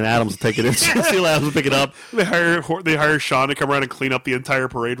 first, and then Adams will take it in. Seal Adams will pick it up. They hire Sean to come around and clean up the entire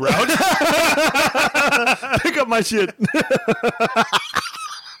parade route. Pick up my shit.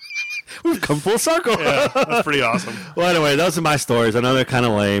 We've come full circle. Yeah, that's pretty awesome. Well, anyway, those are my stories. I know they're kind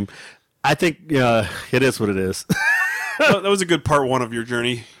of lame. I think it is what it is. That was a good part 1 of your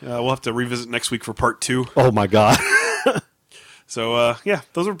journey. We'll have to revisit next week for part 2. Oh, my God. So, yeah,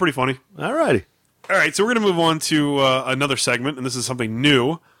 those were pretty funny. All righty. All right, so we're going to move on to another segment, and this is something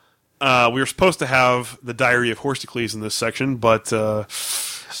new. We were supposed to have the Diary of Horsecles in this section, but I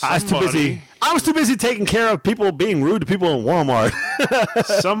was too busy taking care of people being rude to people in Walmart.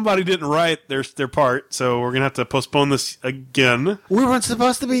 Somebody didn't write their part, so we're going to have to postpone this again. We weren't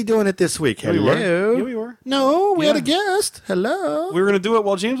supposed to be doing it this week. Hello. Yeah, we were. No, we had a guest. Hello. We were going to do it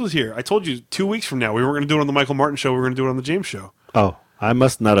while James was here. I told you 2 weeks from now. We weren't going to do it on the Michael Martin show. We were going to do it on the James show. Oh, I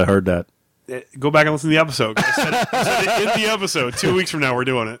must not have heard that. Go back and listen to the episode. I said it in the episode. 2 weeks from now, we're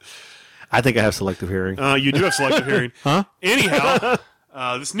doing it. I think I have selective hearing. You do have selective hearing. Huh? Anyhow,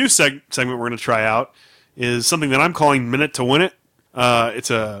 this new segment we're going to try out is something that I'm calling Minute to Win It. It's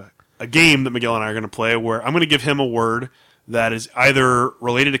a game that Miguel and I are going to play where I'm going to give him a word that is either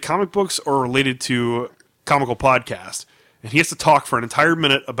related to comic books or related to comical podcast. And he has to talk for an entire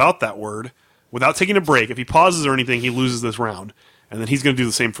minute about that word without taking a break. If he pauses or anything, he loses this round. And then he's going to do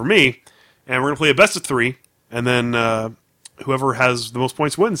the same for me. And we're going to play a best of 3. And then whoever has the most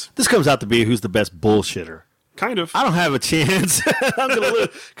points wins. This comes out to be who's the best bullshitter. Kind of. I don't have a chance. I'm going to lose.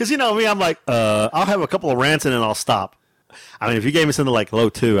 Because you know me, I'm like, I'll have a couple of rants and then I'll stop. I mean, if you gave me something like low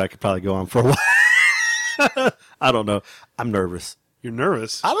 2, I could probably go on for a while. I don't know. I'm nervous. You're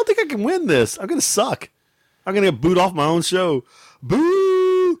nervous? I don't think I can win this. I'm going to suck. I'm going to get booed off my own show.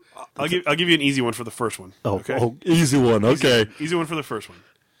 Boo! I'll give you an easy one for the first one. Oh, easy one. Okay. Easy one for the first one.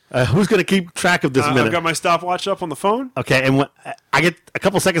 Who's going to keep track of this minute? I've got my stopwatch up on the phone. Okay, and I get a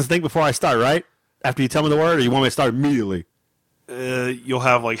couple seconds to think before I start, right? After you tell me the word, or you want me to start immediately? You'll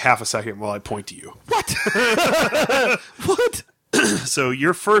have like half a second while I point to you. What? What? So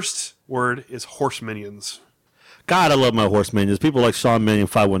your first word is horse minions. God, I love my horse minions. People like Sean Minion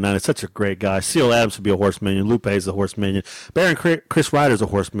 519 is such a great guy. Seal Adams would be a horse minion. Lupe is a horse minion. Baron Chris Ryder's a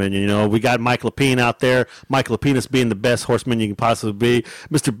horse minion. You know, we got Mike Lapine out there. Mike Lapinus being the best horse minion you can possibly be.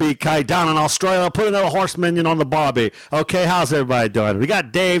 Mr. B. Kite down in Australia. Put another horse minion on the Barbie. Okay, how's everybody doing? We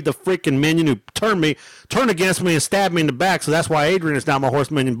got Dave, the freaking minion who turned against me and stabbed me in the back. So that's why Adrian is now my horse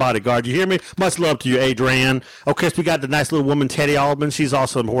minion bodyguard. You hear me? Much love to you, Adrian. Okay, so we got the nice little woman, Teddy Altman. She's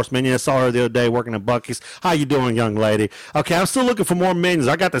also a horse minion. I saw her the other day working at Buc-ee's. How you doing, young lady? Okay, I'm still looking for more minions.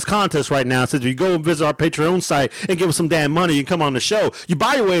 I got this contest right now. It says if you go and visit our Patreon site and give us some damn money, you can come on the show. You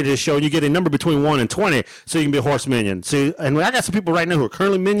buy your way to this show and you get a number between 1 and 20 so you can be a horse minion. See, and I got some people right now who are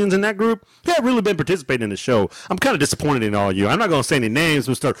currently minions in that group. They have really been participating in the show. I'm kind of disappointed in all of you. I'm not going to say any names,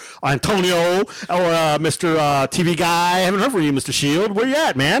 Mr. Antonio or Mr. TV Guy. I haven't heard from you, Mr. Shield. Where you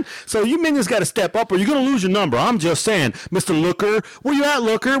at, man? So you minions got to step up or you're going to lose your number. I'm just saying. Mr. Looker, where you at,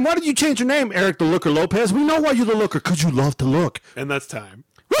 Looker? And why did you change your name, Eric the Looker Lopez? We know why you're the Looker, because you love to look. And that's time.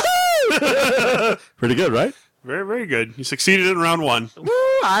 Woohoo! Pretty good, right? Very, very good. You succeeded in round 1. Woo,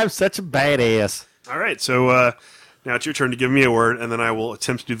 I'm such a badass. All right, so now it's your turn to give me a word, and then I will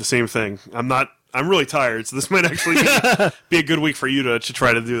attempt to do the same thing. I'm really tired, so this might actually be a good week for you to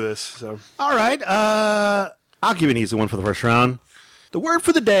try to do this. So, all right, I'll give you an easy one for the first round. The word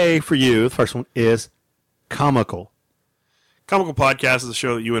for the day for you, the first one, is comical. Comical Podcast is a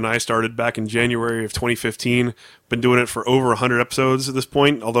show that you and I started back in January of 2015. Been doing it for over 100 episodes at this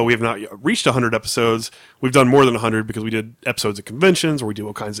point. Although we have not reached 100 episodes, we've done more than 100 because we did episodes at conventions where we do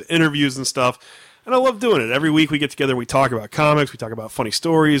all kinds of interviews and stuff. And I love doing it. Every week we get together, we talk about comics, we talk about funny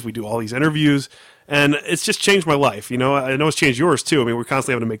stories, we do all these interviews. And it's just changed my life. You know, I know it's changed yours too. I mean, we're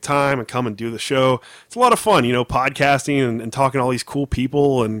constantly having to make time and come and do the show. It's a lot of fun, you know, podcasting and talking to all these cool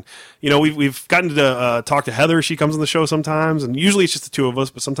people. And, you know, we've gotten to talk to Heather. She comes on the show sometimes. And usually it's just the two of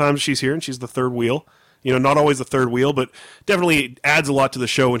us, but sometimes she's here and she's the third wheel. You know, not always the third wheel, but definitely adds a lot to the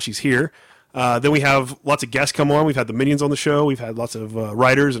show when she's here. Then we have lots of guests come on. We've had the Minions on the show. We've had lots of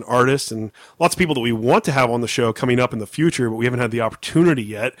writers and artists and lots of people that we want to have on the show coming up in the future, but we haven't had the opportunity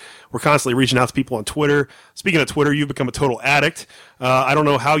yet. We're constantly reaching out to people on Twitter. Speaking of Twitter, you've become a total addict. I don't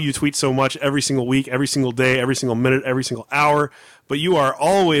know how you tweet so much every single week, every single day, every single minute, every single hour, but you are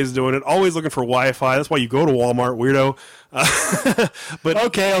always doing it, always looking for Wi-Fi. That's why you go to Walmart, weirdo. But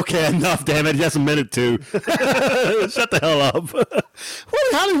okay, enough, damn it. Just a minute, too. Shut the hell up.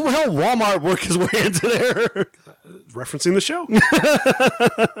 How did Walmart work his way into there? Referencing the show.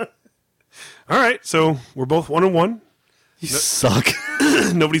 All right, so we're both 1-1. You suck.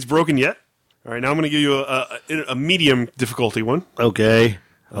 Nobody's broken yet. All right, now I'm going to give you a medium difficulty one. Okay.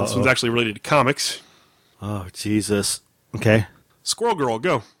 This one's actually related to comics. Oh, Jesus. Okay. Squirrel Girl,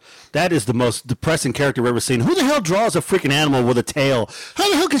 go. That is the most depressing character we've ever seen. Who the hell draws a freaking animal with a tail? How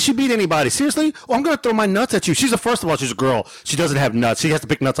the hell can she beat anybody? Seriously? Oh, I'm going to throw my nuts at you. First of all, she's a girl. She doesn't have nuts. She has to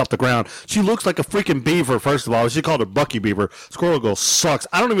pick nuts off the ground. She looks like a freaking beaver, first of all. She called her Bucky Beaver. Squirrel Girl sucks.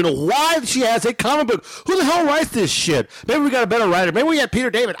 I don't even know why she has a comic book. Who the hell writes this shit? Maybe we got a better writer. Maybe we had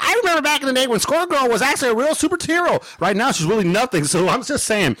Peter David. I remember back in the day when Squirrel Girl was actually a real superhero. Right now, she's really nothing. So I'm just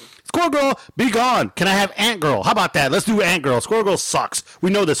saying, Squirrel Girl, be gone. Can I have Ant Girl? How about that? Let's do Ant Girl. Squirrel Girl sucks. We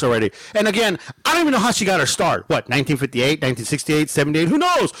know this already. And again, I don't even know how she got her start. What, 1958, 1968, 78? Who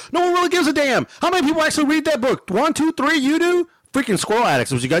knows? No one really gives a damn. How many people actually read that book? 1, 2, 3, you do? Freaking squirrel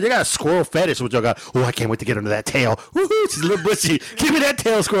addicts. What you got? You got a squirrel fetish. What y'all got? Oh, I can't wait to get under that tail. Woohoo! She's a little bushy. Give me that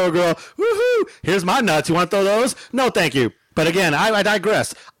tail, Squirrel Girl. Woohoo! Here's my nuts. You want to throw those? No, thank you. But again, I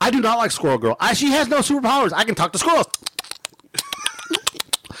digress. I do not like Squirrel Girl. She has no superpowers. I can talk to squirrels.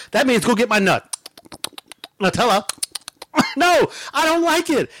 That means go get my nut. Nutella. No, I don't like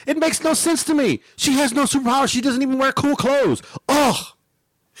it. It makes no sense to me. She has no superpower. She doesn't even wear cool clothes. Ugh.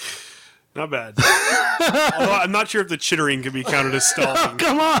 Not bad. Although I'm not sure if the chittering can be counted as stalking.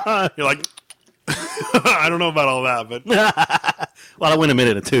 Come on. You're like, I don't know about all that, but Well, I went a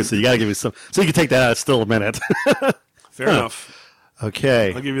minute or two, so you got to give me some. So you can take that out. It's still a minute. fair enough.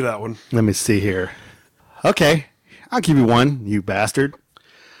 Okay. I'll give you that one. Let me see here. Okay. I'll give you one, you bastard.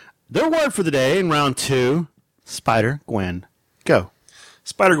 Their word for the day in round 2, Spider-Gwen. Go.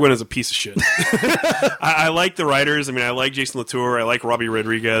 Spider-Gwen is a piece of shit. I like the writers. I mean, I like Jason Latour. I like Robbie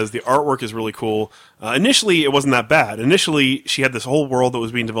Rodriguez. The artwork is really cool. Initially, it wasn't that bad. Initially, she had this whole world that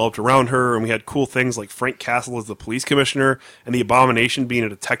was being developed around her, and we had cool things like Frank Castle as the police commissioner and the Abomination being a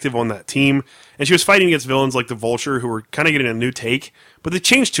detective on that team. And she was fighting against villains like the Vulture, who were kind of getting a new take. But they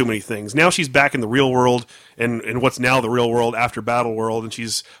changed too many things. Now she's back in the real world, and what's now the real world after Battle World, and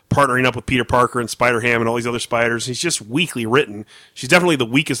she's partnering up with Peter Parker and Spider-Ham and all these other spiders. He's just weakly written. She's definitely the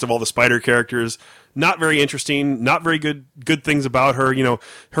weakest of all the spider characters. Not very interesting. Not very good things about her. You know,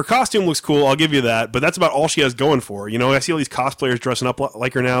 her costume looks cool. I'll give you that. But that's about all she has going for her. You know, I see all these cosplayers dressing up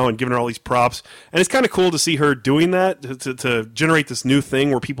like her now and giving her all these props. And it's kind of cool to see her doing that to generate this new thing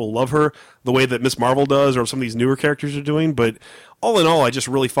where people love her the way that Ms. Marvel does or some of these newer characters are doing. But all in all, I just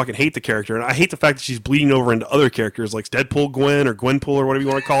really fucking hate the character. And I hate the fact that she's bleeding over into other characters like Deadpool Gwen or Gwenpool or whatever you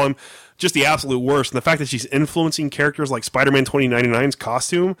want to call him. Just the absolute worst. And the fact that she's influencing characters like Spider-Man 2099's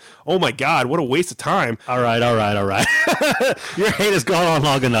costume, oh my God, what a waste of time. All right. Your hate has gone on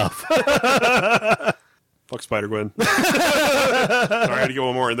long enough. Fuck Spider-Gwen. Sorry, I had to get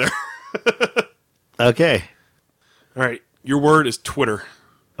one more in there. Okay. All right, your word is Twitter.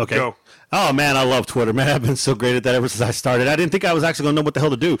 Okay. Go. Oh, man, I love Twitter. Man, I've been so great at that ever since I started. I didn't think I was actually going to know what the hell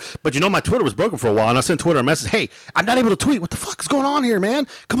to do. But, you know, my Twitter was broken for a while, and I sent Twitter a message, hey, I'm not able to tweet. What the fuck is going on here, man?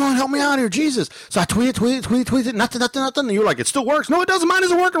 Come on, help me out here, Jesus. So I tweeted, nothing. And you're like, it still works. No, it doesn't. Mine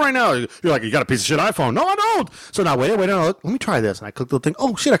isn't working right now. You're like, you got a piece of shit iPhone. No, I don't. So now, wait, let me try this. And I clicked the thing.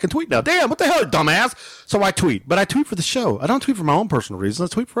 Oh, shit, I can tweet now. Damn, what the hell, dumbass? So I tweet. But I tweet for the show. I don't tweet for my own personal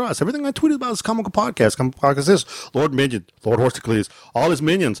reasons. I tweet for us. Everything I tweet about is Comical Podcast. Comical Podcast is Lord Minion, Lord Horsticles, all his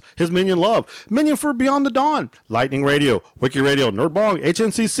minions, his minion love, Minion for Beyond the Dawn, Lightning Radio, Wiki Radio, Nerdbong,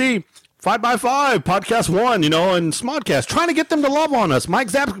 HNCC, 5x5, Podcast One, you know, and Smodcast, trying to get them to love on us.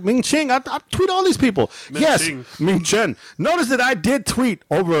 Mike Zapp, Ming Ching, I tweet all these people. Ming Chen. Notice that I did tweet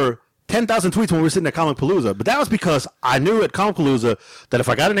over 10,000 tweets when we were sitting at Comic Palooza, but that was because I knew at Comic Palooza that if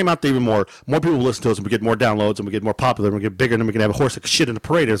I got a name out there even more people will listen to us, and we get more downloads, and we get more popular, and we get bigger, and we can have a horse like shit in the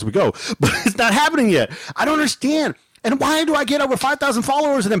parade as we go. But it's not happening yet. I don't understand. And why do I get over 5,000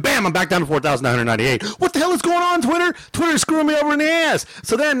 followers and then bam, I'm back down to 4,998? What the hell is going on, Twitter? Twitter's screwing me over in the ass.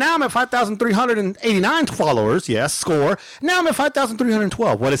 So then now I'm at 5,389 followers. Yes, score. Now I'm at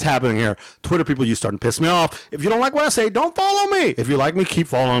 5,312. What is happening here? Twitter people, you starting to piss me off. If you don't like what I say, don't follow me. If you like me, keep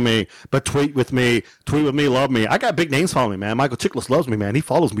following me. But tweet with me, love me. I got big names following me, man. Michael Chiklis loves me, man. He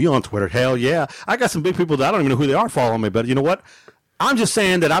follows me on Twitter. Hell yeah. I got some big people that I don't even know who they are following me. But you know what? I'm just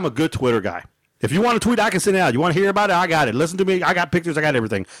saying that I'm a good Twitter guy. If you want to tweet, I can send it out. You want to hear about it? I got it. Listen to me. I got pictures. I got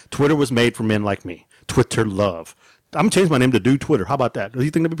everything. Twitter was made for men like me. Twitter love. I'm going to change my name to Dude Twitter. How about that? Do you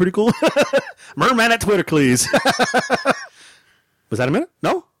think that'd be pretty cool? Merman at Twitter, please. Was that a minute?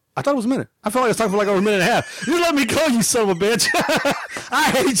 No? I thought it was a minute. I felt like I was talking for like over a minute and a half. You let me go, you son of a bitch. I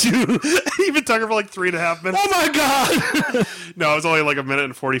hate you. You've been talking for like 3.5 minutes. Oh, my God. No, it was only like a minute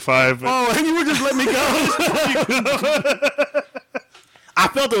and 45. Oh, and you were just letting me go. I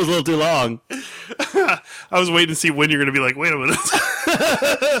felt it was a little too long. I was waiting to see when you're going to be like, wait a minute.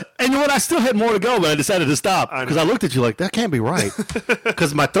 And you know what? I still had more to go, but I decided to stop because I looked at you like, that can't be right.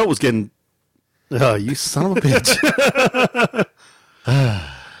 Because my throat was getting, oh, you son of a bitch.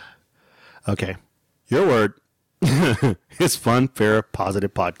 Okay. Your word is fun, fair,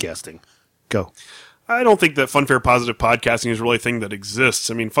 positive podcasting. Go. I don't think that fun, fair, positive podcasting is really a thing that exists.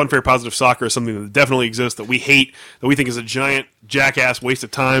 I mean, fun, fair, positive soccer is something that definitely exists, that we hate, that we think is a giant jackass waste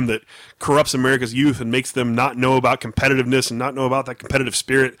of time, that corrupts America's youth and makes them not know about competitiveness and not know about that competitive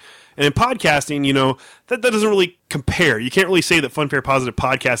spirit. And in podcasting, you know, that doesn't really compare. You can't really say that fun, fair, positive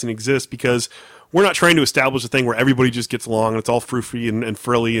podcasting exists because we're not trying to establish a thing where everybody just gets along and it's all frou-free and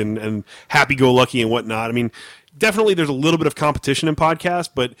frilly and happy-go-lucky and whatnot. I mean, definitely there's a little bit of competition in podcasts,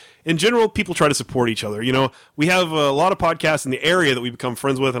 but in general, people try to support each other. You know, we have a lot of podcasts in the area that we become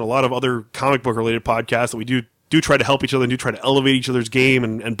friends with and a lot of other comic book related podcasts that we do try to help each other and do try to elevate each other's game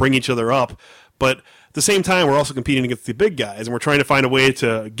and bring each other up. But at the same time, we're also competing against the big guys, and we're trying to find a way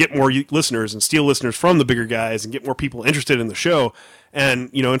to get more listeners and steal listeners from the bigger guys and get more people interested in the show.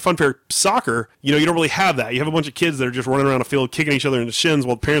 And, in funfair soccer, you don't really have that. You have a bunch of kids that are just running around a field kicking each other in the shins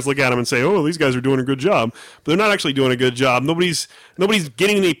while parents look at them and say, oh, these guys are doing a good job. But they're not actually doing a good job. Nobody's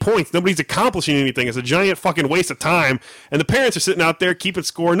getting any points. Nobody's accomplishing anything. It's a giant fucking waste of time. And the parents are sitting out there keeping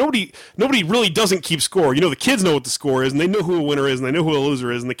score. Nobody really doesn't keep score. The kids know what the score is, and they know who a winner is, and they know who a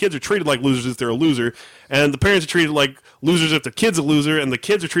loser is. And the kids are treated like losers if they're a loser. And the parents are treated like losers if the kid's a loser. And the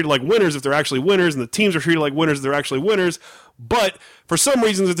kids are treated like winners if they're actually winners. And the teams are treated like winners if they're actually winners. But for some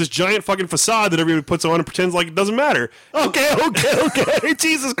reason, there's this giant fucking facade that everybody puts on and pretends like it doesn't matter. Okay.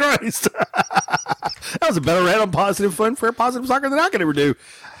 Jesus Christ. That was a better rant on positive fun for positive soccer than I could ever do.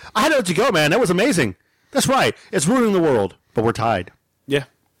 I had to let you go, man. That was amazing. That's right. It's ruining the world, but we're tied. Yeah.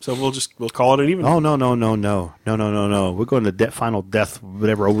 So we'll call it an even. Oh, no. We're going to final death,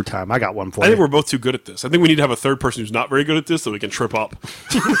 whatever, overtime. I got one for you. I think we're both too good at this. I think we need to have a third person who's not very good at this so we can trip up.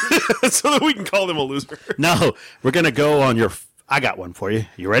 So that we can call them a loser. No, we're going to go on your... I got one for you.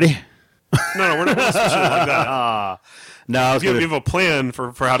 You ready? No, we're not going to switch it like that. No, I was if you have a plan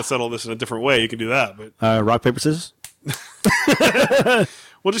for how to settle this in a different way, you can do that. But rock, paper, scissors?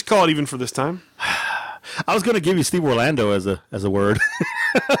 We'll just call it even for this time. I was going to give you Steve Orlando as a word,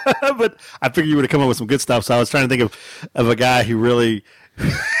 but I figured you would have come up with some good stuff. So I was trying to think of a guy who really,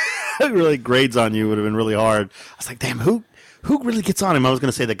 really grades on you. Would have been really hard. I was like, damn, who really gets on him? I was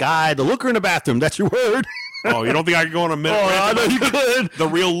going to say the looker in the bathroom. That's your word. Oh, you don't think I could go on a minute? Oh, I know you could. The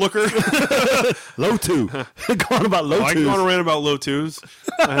real looker, low two. Go on about low twos. I can go on a rant about low twos.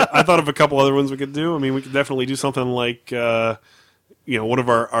 I thought of a couple other ones we could do. I mean, we could definitely do something like, one of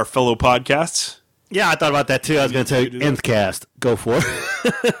our fellow podcasts. Yeah, I thought about that too. I was going to tell you, Nth Cast. Go for it.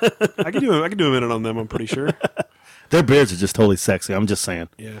 I can do a minute on them. I'm pretty sure. Their beards are just totally sexy. I'm just saying.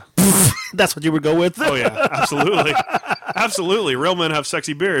 Yeah, that's what you would go with. Oh yeah, absolutely, absolutely. Real men have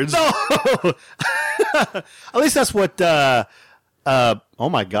sexy beards. No, at least that's what. Oh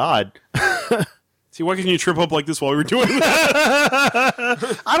my God. See, why couldn't you trip up like this while we were doing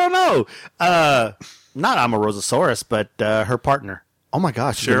that? I don't know. Not Amorosaurus, but her partner. Oh my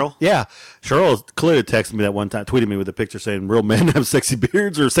gosh, Cheryl? Yeah. Cheryl clearly texted me that one time, tweeted me with a picture saying real men have sexy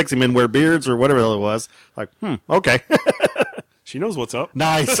beards or sexy men wear beards or whatever the hell it was. Like, okay. She knows what's up.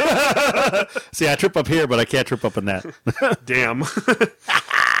 Nice. See, I trip up here, but I can't trip up in that. Damn. All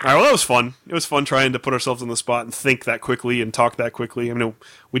right, well, that was fun. It was fun trying to put ourselves on the spot and think that quickly and talk that quickly. I mean,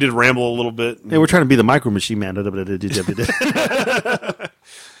 we did ramble a little bit. Yeah, we're trying to be the Micro Machine Man. It'll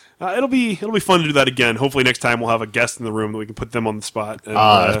be fun to do that again. Hopefully next time we'll have a guest in the room that we can put them on the spot.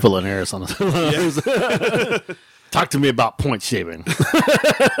 And, put Lynn Harris on the Talk to me about point shaving.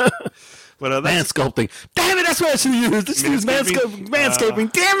 But man sculpting. Damn it, that's what I should use. This is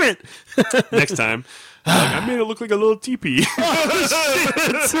manscaping. Damn it. Next time. I made it look like a little teepee.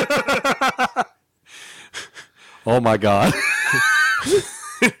 Oh my God.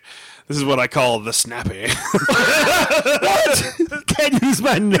 This is what I call the snappy. What? Can't use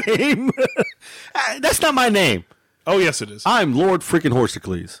my name. That's not my name. Oh, yes, it is. I'm Lord freaking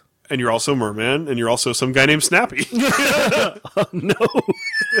Horsicles. And you're also Merman, and you're also some guy named Snappy. Oh, no.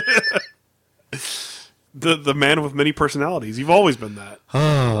 The man with many personalities. You've always been that.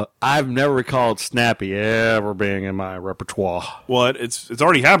 I've never recalled Snappy ever being in my repertoire. What? It's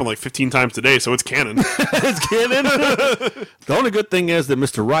already happened like 15 times today, so it's canon. It's canon? The only good thing is that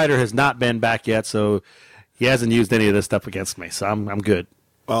Mr. Ryder has not been back yet, so he hasn't used any of this stuff against me, so I'm good.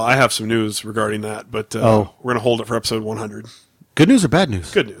 Well, I have some news regarding that, but we're going to hold it for episode 100. Good news or bad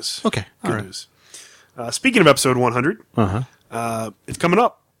news? Good news. Okay. Good news. Speaking of episode 100, it's coming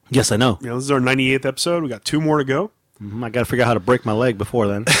up. Yes, I know. This is our 98th episode. We got 2 more to go. I got to figure out how to break my leg before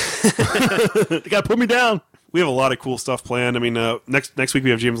then. They got to put me down. We have a lot of cool stuff planned. I mean, next week we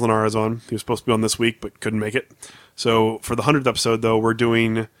have James Linares on. He was supposed to be on this week, but couldn't make it. So for the 100th episode, though, we're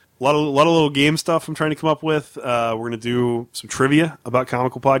doing a lot of little game stuff I'm trying to come up with. We're going to do some trivia about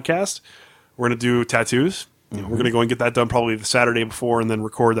Comical Podcast. We're going to do tattoos. We're going to go and get that done probably the Saturday before and then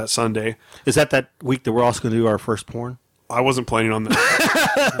record that Sunday. Is that week that we're also going to do our first porn? I wasn't planning on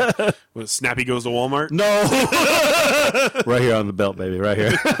that. When Snappy goes to Walmart? No. Right here on the belt, baby. Right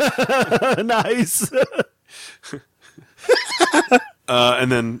here. Nice. And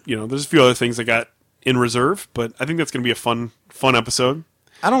then, there's a few other things I got in reserve, but I think that's going to be a fun episode.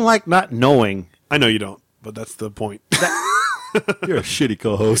 I don't like not knowing. I know you don't, but that's the point. You're a shitty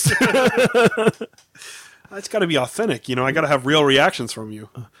co-host. It's got to be authentic. I got to have real reactions from you.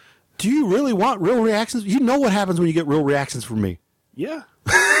 Do you really want real reactions? You know what happens when you get real reactions from me. Yeah.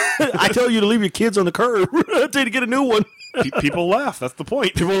 I tell you to leave your kids on the curb. I tell you to get a new one. People laugh. That's the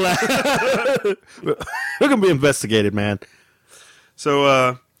point. People laugh. They're going to be investigated, man.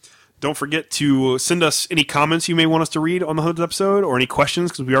 So, Don't forget to send us any comments you may want us to read on the 100th episode or any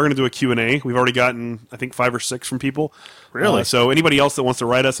questions, because we are going to do a Q&A. We've already gotten, I think, 5 or 6 from people. Really? So anybody else that wants to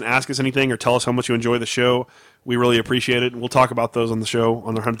write us and ask us anything or tell us how much you enjoy the show, we really appreciate it. We'll talk about those on the show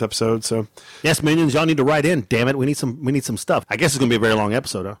on the 100th episode. So Yes, minions, y'all need to write in. Damn it, we need some stuff. I guess it's going to be a very long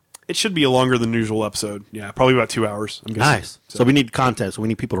episode, huh? it should be a longer than usual episode. Yeah, probably about 2 hours. I'm guessing. Nice. So we need content. So we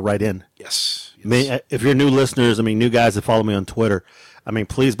need people to write in. Yes. I mean, if you're new listeners, new guys that follow me on Twitter,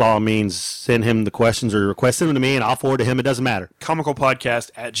 please, by all means, send him the questions or request them to me, and I'll forward to him. It doesn't matter.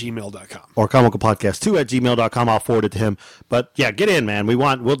 Comicalpodcast@gmail.com. Or comicalpodcast2@gmail.com. I'll forward it to him. But, yeah, get in, man.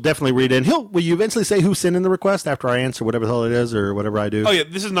 We'll definitely read in. Will you eventually say who sent in the request after I answer whatever the hell it is or whatever I do? Oh, yeah,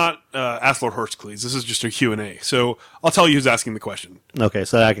 this is not Ask Lord Horstcleese. This is just a Q&A. So I'll tell you who's asking the question. Okay,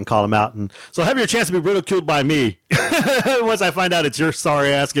 so I can call him out. And so have your chance to be ridiculed by me once I find out it's your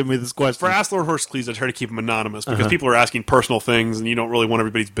sorry ass giving me this question. For Ask Lord Horstcleese, I try to keep him anonymous because people are asking personal things and you don't really want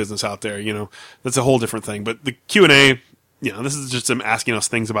everybody's business out there. That's a whole different thing. But the Q&A, this is just him asking us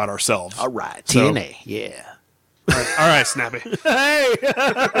things about ourselves. All right, TNA, yeah. All right, Snappy. Hey!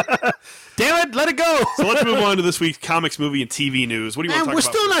 Damn it, let it go. So let's move on to this week's comics, movie, and TV news. What do you want to talk we're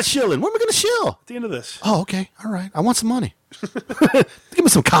about? still not shilling. When are we going to shill? At the end of this. Oh, okay. All right. I want some money. Give me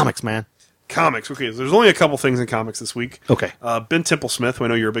some comics, man. Comics. Okay, so there's only a couple things in comics this week. Okay. Ben Templesmith, who I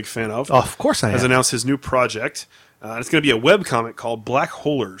know you're a big fan of, Oh, of course I has am. announced his new project. It's going to be a web comic called Black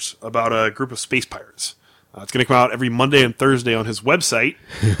Holers about a group of space pirates. It's going to come out every Monday and Thursday on his website,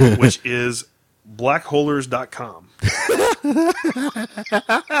 which is blackholers.com.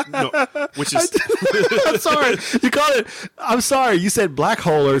 No, which is I'm sorry. You called it. I'm sorry. You said black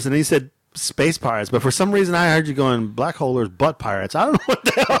holers and then you said space pirates, but for some reason I heard you going black holers butt pirates. I don't know what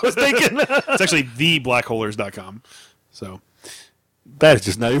the hell I was thinking. it's actually theblackholers.com. So That is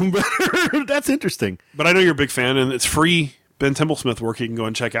just not even better. That's interesting. But I know you're a big fan, and it's free Ben Templesmith work you can go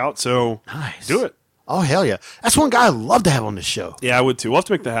and check out. So Nice. do it. Oh, hell yeah. That's one guy I'd love to have on this show. Yeah, I would too. We'll have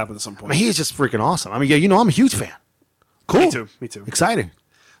to make that happen at some point. He is just freaking awesome. I'm a huge fan. Cool. Me too. Exciting.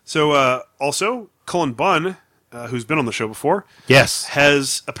 So also, Cullen Bunn, who's been on the show before, Yes.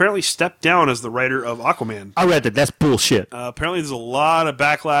 has apparently stepped down as the writer of Aquaman. I read that. That's bullshit. Apparently, there's a lot of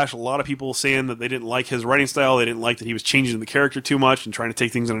backlash, a lot of people saying that they didn't like his writing style, they didn't like that he was changing the character too much and trying to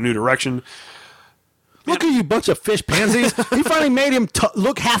take things in a new direction. Look at you bunch of fish pansies. He finally made him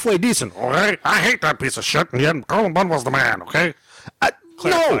look halfway decent. All right? I hate that piece of shit. And yet Colin Bunn was the man, okay?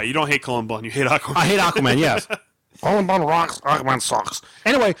 Clarify, No. you don't hate Cullen Bunn, you hate Aquaman. I hate Aquaman, yes. Colin Bunn rocks. Aquaman sucks.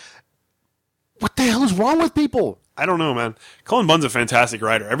 Anyway, what the hell is wrong with people? I don't know, man. Cullen Bunn's a fantastic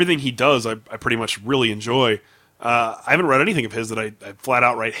writer. Everything he does, I pretty much really enjoy. I haven't read anything of his that I flat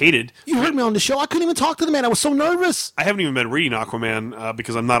outright hated. You heard me on the show. I couldn't even talk to the man. I was so nervous. I haven't even been reading Aquaman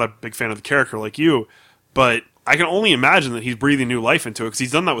because I'm not a big fan of the character like you, but I can only imagine that he's breathing new life into it because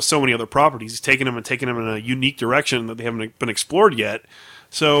he's done that with so many other properties. He's taken them in a unique direction that they haven't been explored yet.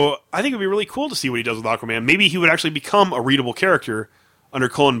 So I think it would be really cool to see what he does with Aquaman. Maybe he would actually become a readable character under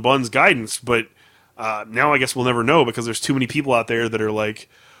Cullen Bunn's guidance, but now I guess we'll never know because there's too many people out there that are like,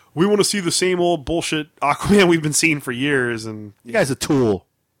 we want to see the same old bullshit Aquaman we've been seeing for years. And You guy's a tool.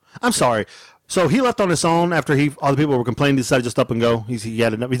 I'm sorry. So he left on his own after all the people were complaining. He decided to just up and go. He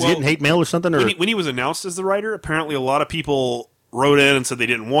had enough. He's getting hate mail or something. Or when he was announced as the writer, apparently a lot of people wrote in and said they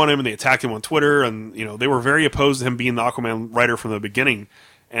didn't want him, and they attacked him on Twitter, and they were very opposed to him being the Aquaman writer from the beginning.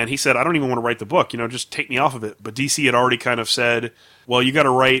 And he said, I don't even want to write the book, just take me off of it. But DC had already kind of said, well, you got to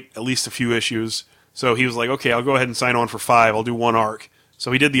write at least a few issues. So he was like, okay, I'll go ahead and sign on for 5. I'll do 1 arc.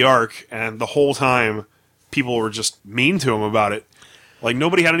 So he did the arc, and the whole time people were just mean to him about it. Like,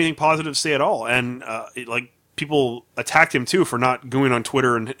 nobody had anything positive to say at all. And people attacked him too for not going on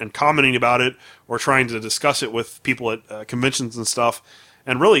Twitter and commenting about it or trying to discuss it with people at conventions and stuff.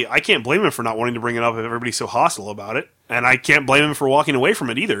 And really, I can't blame him for not wanting to bring it up if everybody's so hostile about it. And I can't blame him for walking away from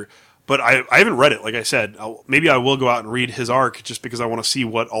it either. But I haven't read it, like I said. Maybe I will go out and read his arc just because I want to see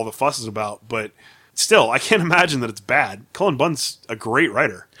what all the fuss is about. But still, I can't imagine that it's bad. Cullen Bunn's a great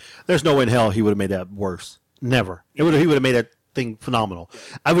writer. There's no way in hell he would have made that worse. Never. He would have made that thing phenomenal.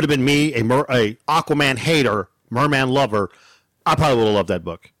 I would have been me, a Aquaman hater, Merman lover. I probably would have loved that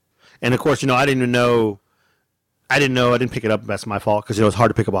book. And of course, I didn't even know. I didn't pick it up. That's my fault because it's hard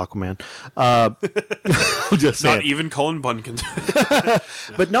to pick up Aquaman. Just saying. Not even Cullen Bunn can.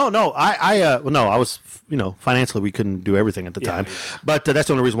 But no. I was, financially we couldn't do everything at the time. Yeah. But that's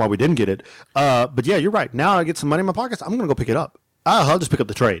the only reason why we didn't get it. But yeah, you're right. Now I get some money in my pockets. I'm going to go pick it up. I'll just pick up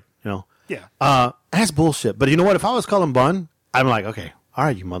the trade, Yeah. That's bullshit. But you know what? If I was Cullen Bunn, I'm like, okay, All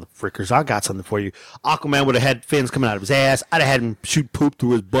right, you motherfuckers, I got something for you. Aquaman would have had fins coming out of his ass. I'd have had him shoot poop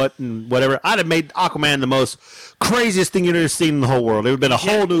through his butt and whatever. I'd have made Aquaman the most craziest thing you've ever seen in the whole world. It would have been a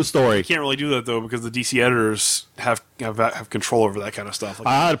whole new story. You can't really do that, though, because the DC editors have control over that kind of stuff. Like,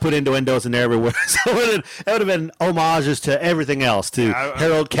 I'd have put innuendos in there everywhere. So it would have been homages to everything else, to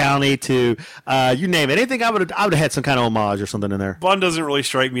Herald County, to you name it. Anything I would have had some kind of homage or something in there. Bond doesn't really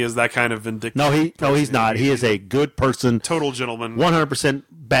strike me as that kind of vindictive. No, he's not. He is a good person. Total gentleman. 100%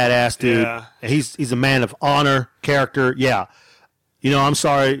 badass dude. Yeah. He's a man of honor, character. Yeah. I'm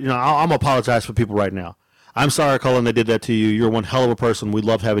sorry. I'm gonna apologize for people right now. I'm sorry, Cullen, they did that to you. You're one hell of a person. We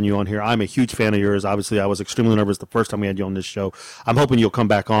love having you on here. I'm a huge fan of yours. Obviously, I was extremely nervous the first time we had you on this show. I'm hoping you'll come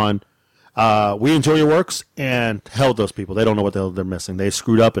back on. We enjoy your works, and hell with those people. They don't know what the hell they're missing. They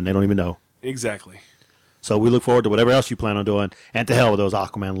screwed up, and they don't even know. Exactly. So we look forward to whatever else you plan on doing, and to hell with those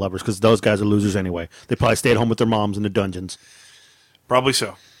Aquaman lovers, because those guys are losers anyway. They probably stay at home with their moms in the dungeons. Probably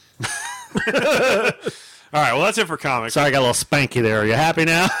so. All right, well, that's it for comics. Sorry, I got a little spanky there. Are you happy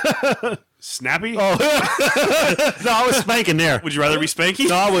now? Snappy? Oh. No, I was spanking there. Would you rather be Spanky?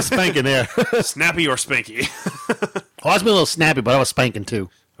 No, I was spanking there. Snappy or Spanky? I was being a little snappy, but I was spanking too.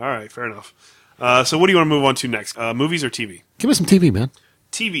 All right, fair enough. So what do you want to move on to next? Movies or TV? Give me some TV, man.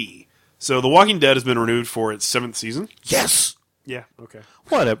 TV. So The Walking Dead has been renewed for its 7th season. Yes. Yeah, okay.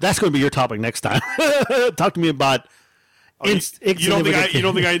 Whatever. That's going to be your topic next time. Talk to me about... You don't think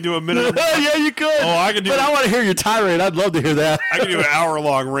I can do a minute? Yeah, you could. Oh, I can do. But I want to hear your tirade. I'd love to hear that. I can do an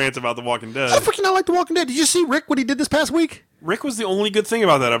hour-long rant about The Walking Dead. I freaking not like The Walking Dead. Did you see Rick, what he did this past week? Rick was the only good thing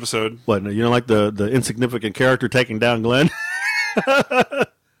about that episode. What, you don't like the insignificant character taking down Glenn?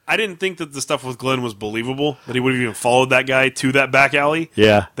 I didn't think that the stuff with Glenn was believable, that he would have even followed that guy to that back alley.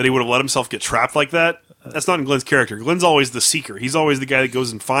 Yeah. That he would have let himself get trapped like that. That's not in Glenn's character. Glenn's always the seeker. He's always the guy that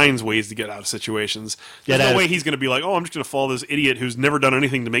goes and finds ways to get out of situations. There's no way he's going to be like, oh, I'm just going to follow this idiot who's never done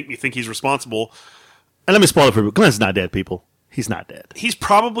anything to make me think he's responsible. And let me spoil it for you. Glenn's not dead, people. He's not dead. He's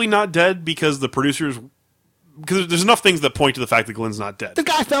probably not dead because the producers... Because there's enough things that point to the fact that Glenn's not dead. The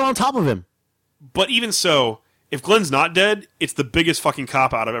guy fell on top of him. But even so, if Glenn's not dead, it's the biggest fucking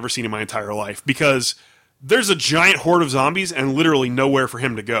cop-out I've ever seen in my entire life. Because there's a giant horde of zombies and literally nowhere for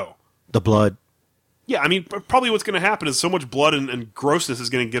him to go. The blood. Yeah, I mean, probably what's going to happen is so much blood and grossness is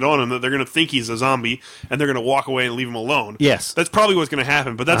going to get on him that they're going to think he's a zombie and they're going to walk away and leave him alone. Yes. That's probably what's going to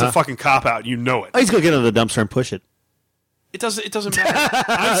happen, but that's a fucking cop-out. You know it. Oh, he's going to get under the dumpster and push it. It doesn't matter.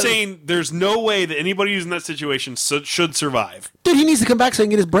 I'm saying there's no way that anybody who's in that situation should survive. Dude, he needs to come back so he can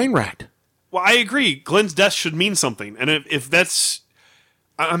get his brain racked. Well, I agree. Glenn's death should mean something. And if that's...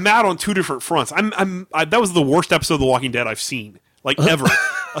 I'm mad on two different fronts. That was the worst episode of The Walking Dead I've seen. Like, ever.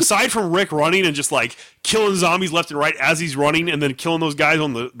 Aside from Rick running and just, like, killing zombies left and right as he's running and then killing those guys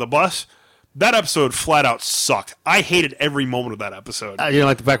on the bus, that episode flat out sucked. I hated every moment of that episode. You know,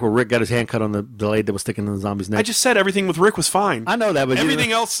 like the fact where Rick got his hand cut on the blade that was sticking in the zombie's neck? I just said everything with Rick was fine. I know that, but...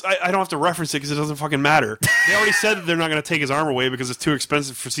 Everything else, I don't have to reference it because it doesn't fucking matter. They already said that they're not going to take his arm away because it's too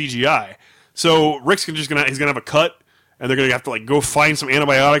expensive for CGI. So Rick's he's going to have a cut, and they're going to have to like go find some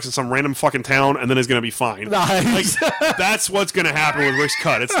antibiotics in some random fucking town, and then it's going to be fine. Nice. Like, that's what's going to happen with Rick's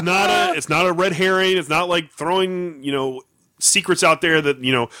cut. It's not a red herring. It's not like throwing secrets out there that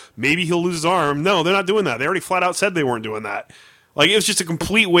maybe he'll lose his arm. No, they're not doing that. They already flat out said they weren't doing that. Like, it was just a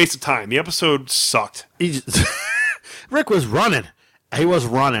complete waste of time. The episode sucked. Rick was running. He was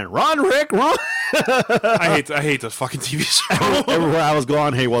running. Run, Rick, run! I hate the fucking TV show. Everywhere I was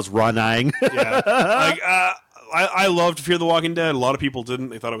going, he was running. Yeah. Like, I loved Fear the Walking Dead. A lot of people didn't.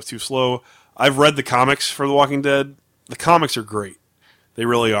 They thought it was too slow. I've read the comics for The Walking Dead. The comics are great. They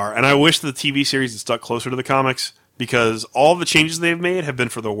really are. And I wish the TV series had stuck closer to the comics because all the changes they've made have been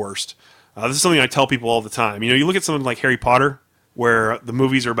for the worst. This is something I tell people all the time. You look at something like Harry Potter, where the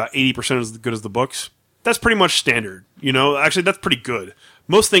movies are about 80% as good as the books. That's pretty much standard. Actually, that's pretty good.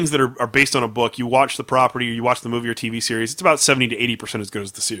 Most things that are based on a book, you watch the property, or you watch the movie or TV series, it's about 70 to 80% as good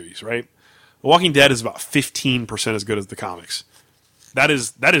as the series, right? The Walking Dead is about 15% as good as the comics. That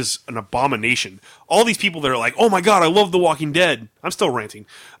is an abomination. All these people that are like, oh my god, I love The Walking Dead. I'm still ranting.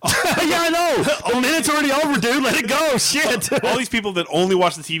 Yeah, I know. A minute's already over, dude. Let it go. Shit. All these people that only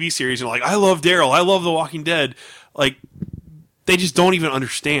watch the TV series and are like, I love Daryl. I love The Walking Dead. Like, they just don't even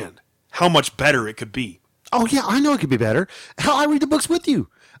understand how much better it could be. Oh, yeah, I know it could be better. Hell, I read the books with you.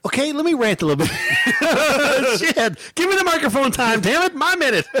 Okay, let me rant a little bit. Shit. Give me the microphone time, damn it. My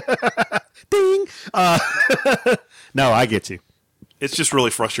minute. Ding. No, I get you. It's just really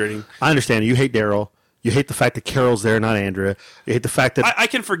frustrating. I understand. You hate Daryl. You hate the fact that Carol's there, not Andrea. You hate the fact that... I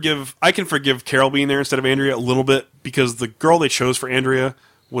can forgive Carol being there instead of Andrea a little bit because the girl they chose for Andrea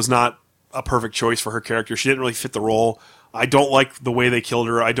was not a perfect choice for her character. She didn't really fit the role. I don't like the way they killed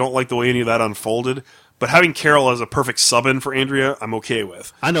her. I don't like the way any of that unfolded. But having Carol as a perfect sub-in for Andrea, I'm okay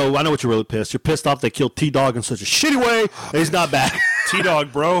with. I know what you're really pissed. You're pissed off they killed T-Dog in such a shitty way that he's not back.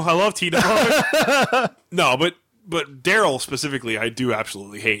 T-Dog, bro. I love T-Dog. No, but Daryl specifically, I do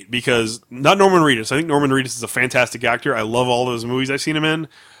absolutely hate because not Norman Reedus. I think Norman Reedus is a fantastic actor. I love all those movies I've seen him in.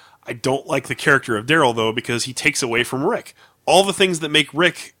 I don't like the character of Daryl, though, because he takes away from Rick. All the things that make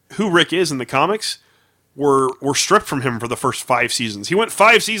Rick who Rick is in the comics were stripped from him for the first 5 seasons. He went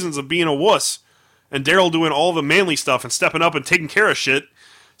 5 seasons of being a wuss, and Daryl doing all the manly stuff and stepping up and taking care of shit.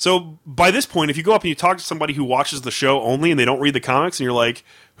 So by this point, if you go up and you talk to somebody who watches the show only and they don't read the comics, and you're like,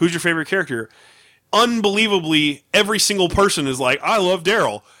 who's your favorite character? Unbelievably, every single person is like, I love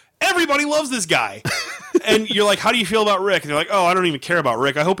Daryl. Everybody loves this guy. And you're like, how do you feel about Rick? And they're like, oh, I don't even care about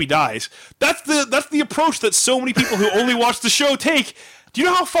Rick. I hope he dies. That's the approach that so many people who only watch the show take. Do you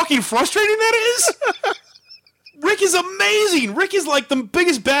know how fucking frustrating that is? Rick is amazing. Rick is like the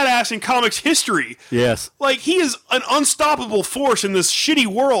biggest badass in comics history. Yes. Like, he is an unstoppable force in this shitty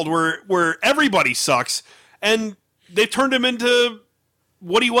world where everybody sucks. And they turned him into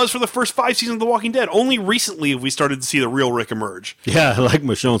what he was for the first 5 seasons of The Walking Dead. Only recently have we started to see the real Rick emerge. Yeah, like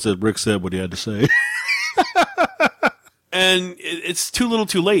Michonne said, Rick said what he had to say. And it's too little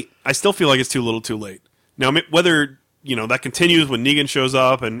too late. I still feel like it's too little too late. Now, whether that continues when Negan shows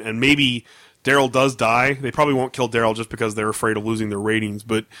up and maybe Daryl does die, they probably won't kill Daryl just because they're afraid of losing their ratings.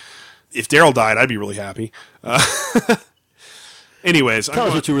 But if Daryl died, I'd be really happy. Anyways. Tell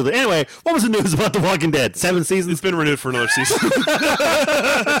us what you really... Anyway, what was the news about The Walking Dead? 7 seasons? It's been renewed for another season.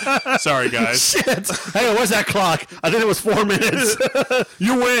 Sorry, guys. Shit. Hey, where's that clock? I think it was 4 minutes.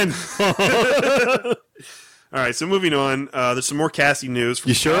 You win. All right, so moving on. There's some more casting news.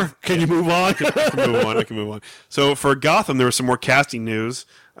 You sure? Can you move on? I can move on. So for Gotham, there was some more casting news.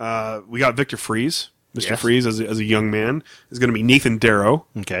 We got Victor Fries. Mr. Freeze, as a young man, is going to be Nathan Darrow,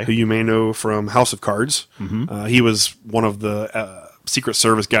 who you may know from House of Cards. Mm-hmm. He was one of the Secret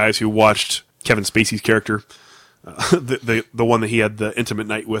Service guys who watched Kevin Spacey's character, the one that he had the intimate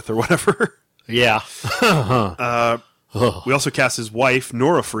night with or whatever. Yeah. We also cast his wife,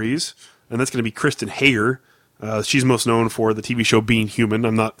 Nora Freeze, and that's going to be Kristen Hager. She's most known for the TV show Being Human.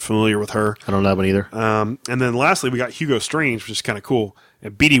 I'm not familiar with her. I don't know one either. And then lastly, we got Hugo Strange, which is kind of cool.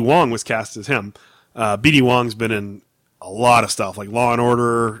 And B.D. Wong was cast as him. B.D. Wong's been in a lot of stuff, like Law and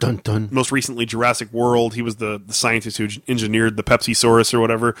Order. Dun, dun. Most recently, Jurassic World. He was the scientist who engineered the Pepsi-saurus or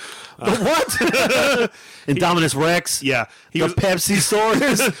whatever. What? Indominus Rex? Yeah. The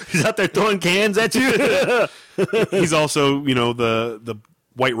Pepsi-saurus? He's out there throwing cans at you? He's also, the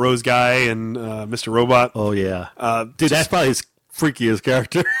White Rose guy and Mr. Robot. Oh, yeah. Dude, that's probably his freakiest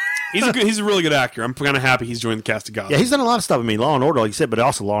character. He's a really good actor. I'm kind of happy he's joined the cast of Gotham. Yeah, he's done a lot of stuff. I mean, Law and Order, like you said, but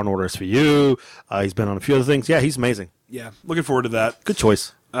also Law and Order SVU. He's been on a few other things. Yeah, he's amazing. Yeah, looking forward to that. Good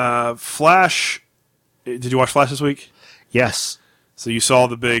choice. Flash. Did you watch Flash this week? Yes. So you saw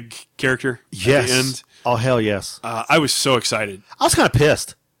the big character at the end? Oh, hell yes. I was so excited. I was kind of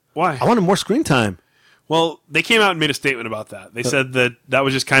pissed. Why? I wanted more screen time. Well, they came out and made a statement about that. They said that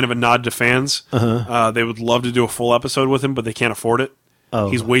was just kind of a nod to fans. Uh-huh. They would love to do a full episode with him, but they can't afford it. Oh.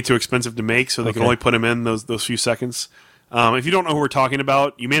 He's way too expensive to make, so they can only put him in those few seconds. If you don't know who we're talking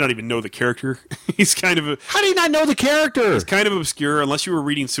about, you may not even know the character. He's kind of How do you not know the character? He's kind of obscure, unless you were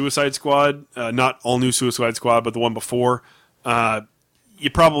reading Suicide Squad, not all new Suicide Squad, but the one before. You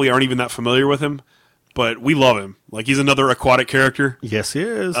probably aren't even that familiar with him, but we love him. Like, he's another aquatic character. Yes, he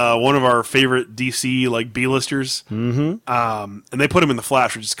is. One of our favorite DC B-listers. Mm-hmm. And they put him in the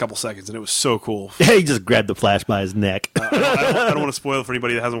Flash for just a couple seconds, and it was so cool. Yeah, he just grabbed the Flash by his neck. I don't want to spoil it for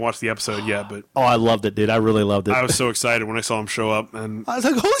anybody that hasn't watched the episode yet, but I loved it, dude. I really loved it. I was so excited when I saw him show up, and I was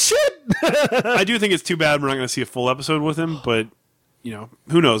like, "Holy shit!" I do think it's too bad we're not going to see a full episode with him, but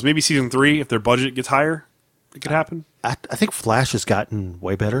who knows? Maybe season 3, if their budget gets higher, it could happen. I think Flash has gotten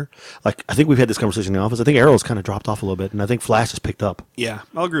way better. Like, I think we've had this conversation in the office. I think Arrow's kind of dropped off a little bit, and I think Flash has picked up. Yeah,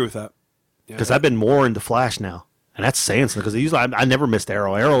 I'll agree with that. Because I've been more into Flash now, and that's saying something. Because usually I never missed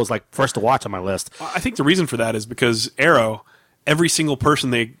Arrow. Arrow was like first to watch on my list. I think the reason for that is because Arrow, every single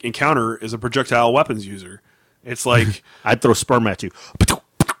person they encounter is a projectile weapons user. It's like I'd throw sperm at you.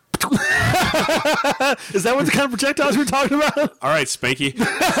 Is that what the kind of projectiles we're talking about? All right, Spanky.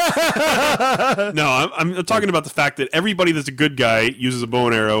 No, I'm talking about the fact that everybody that's a good guy uses a bow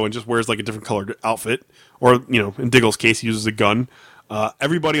and arrow and just wears like a different colored outfit. Or, in Diggle's case, he uses a gun.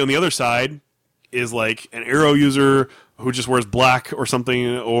 Everybody on the other side is like an arrow user who just wears black or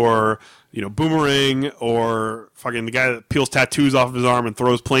something, or, Boomerang, or fucking the guy that peels tattoos off of his arm and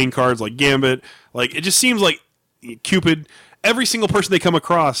throws playing cards like Gambit. Like, it just seems like Cupid. every single person they come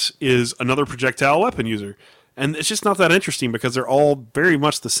across is another projectile weapon user. And it's just not that interesting because they're all very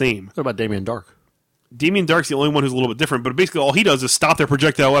much the same. What about Damien Dark? Damien Dark's the only one who's a little bit different, but basically all he does is stop their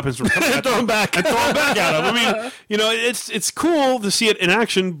projectile weapons from coming Throw them back. and throw them back at him. I mean, it's cool to see it in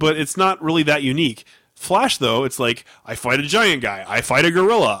action, but it's not really that unique. Flash, though, it's like, I fight a giant guy, I fight a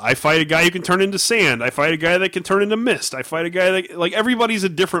gorilla, I fight a guy who can turn into sand, I fight a guy that can turn into mist, I fight a guy that, like, everybody's a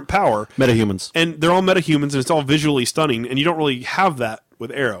different power. Metahumans. And they're all metahumans, and it's all visually stunning, and you don't really have that with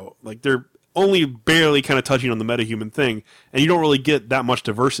Arrow. Like, they're only barely kind of touching on the metahuman thing, and you don't really get that much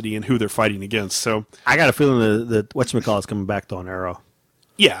diversity in who they're fighting against. So I got a feeling that whatchamacallit's coming back to on Arrow.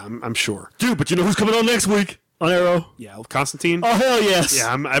 yeah, I'm sure. Dude, but you know who's coming on next week on Arrow? Yeah, Constantine. Oh, hell yes.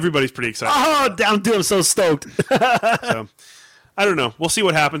 Yeah, everybody's pretty excited. Oh, dude, I'm so stoked. So I don't know. We'll see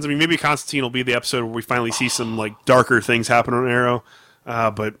what happens. I mean, maybe Constantine will be the episode where we finally see some like darker things happen on Arrow.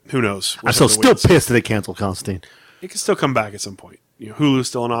 But who knows? I'm still pissed that they canceled Constantine. It can still come back at some point. Hulu's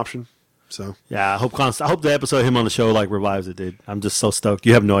still an option. So yeah, I hope the episode of him on the show like revives it, dude. I'm just so stoked.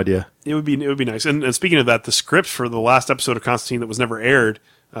 You have no idea. It would be nice. And speaking of that, the script for the last episode of Constantine that was never aired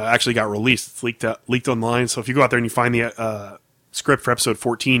actually got released. It's leaked online. So if you go out there and you find the script for episode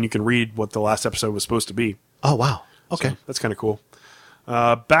 14, you can read what the last episode was supposed to be. Oh wow. Okay, so that's kind of cool.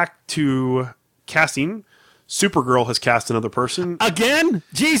 Back to casting. Supergirl has cast another person again.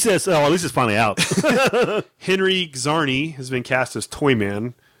 Jesus! Oh, at least it's finally out. Henry Czarny has been cast as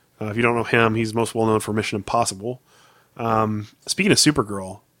Toyman. If you don't know him, he's most well known for Mission Impossible. Speaking of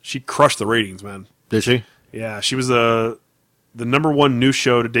Supergirl, she crushed the ratings, man. Did she? Yeah, she was the number one new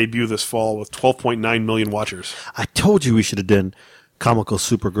show to debut this fall with 12.9 million watchers. I told you we should have done comical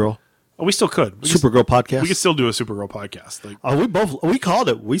Supergirl. Oh, we still could. Supergirl podcast. We could still do a Supergirl podcast. Like, we called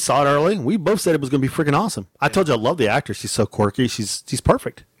it. We saw it early. We both said it was going to be freaking awesome. I told you I love the actress. She's so quirky. She's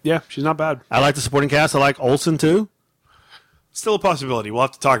perfect. Yeah, she's not bad. I like the supporting cast. I like Olsen too. Still a possibility. We'll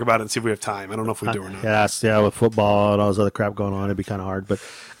have to talk about it and see if we have time. I don't know if we do or not. Yeah, with football and all this other crap going on, it'd be kind of hard. But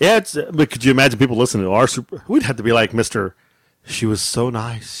yeah, but could you imagine people listening to our super? We'd have to be like Mr. She was so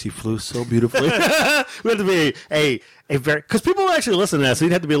nice. She flew so beautifully. We have to be a very because people actually listen to that, so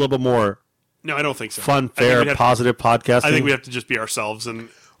you'd have to be a little bit more. No, I don't think so. Fun, fair, positive podcasting. I think we have to just be ourselves and.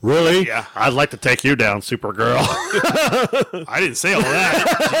 Really? Yeah. I'd like to take you down, Supergirl. I didn't say all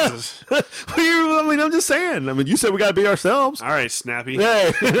that. Jesus. I'm just saying. You said we got to be ourselves. All right, Snappy. Hey.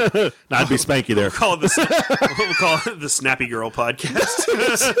 I'd be Spanky there. We'll call it the Snappy Girl podcast.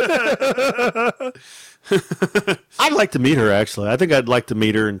 I'd like to meet her, actually. I think I'd like to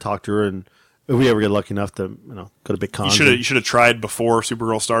meet her and talk to her, and if we ever get lucky enough to go to big cons. You should have tried before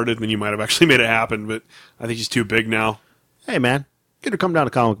Supergirl started, and then you might have actually made it happen, but I think she's too big now. Hey, man. Get her come down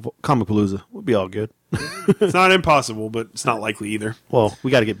to Comic Palooza. We'll be all good. It's not impossible, but it's not likely either. Well,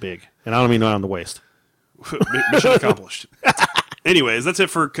 we got to get big, and I don't mean on the waist. Mission accomplished. Anyways, that's it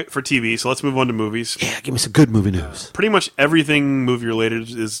for TV. So let's move on to movies. Yeah, give me some good movie news. Pretty much everything movie related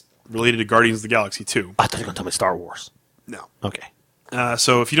is related to Guardians of the Galaxy 2. I thought you were going to tell me Star Wars. No. Okay.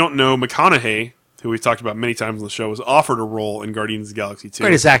 So if you don't know, McConaughey, who we've talked about many times on the show, was offered a role in Guardians of the Galaxy 2.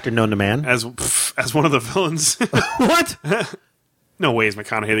 Greatest actor known to man. As one of the villains. What? No way is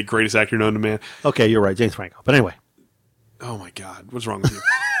McConaughey the greatest actor known to man. Okay, you're right. James Franco. But anyway. Oh, my God. What's wrong with you?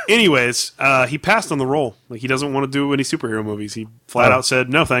 Anyways, he passed on the role. Like, he doesn't want to do any superhero movies. He flat out said,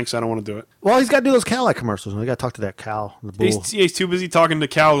 no, thanks, I don't want to do it. Well, he's got to do those cow-like commercials. We got to talk to that cow. The bull. He's too busy talking to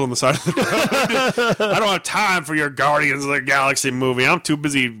cows on the side of the road. I don't have time for your Guardians of the Galaxy movie. I'm too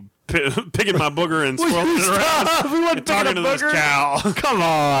busy picking my booger and swirling it around. We weren't talking to this cow. Come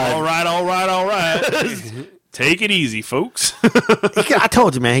on. All right. Take it easy, folks. I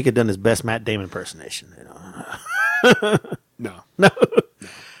told you, man, he could have done his best Matt Damon impersonation. No.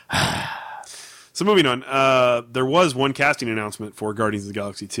 So moving on, there was one casting announcement for Guardians of the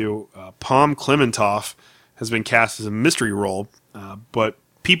Galaxy 2. Pom Klementieff has been cast as a mystery role, but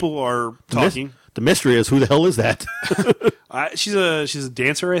people are talking. The mystery is, who the hell is that? She's a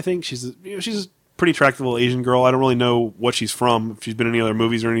dancer, I think. She's a pretty attractive little Asian girl. I don't really know what she's from, if she's been in any other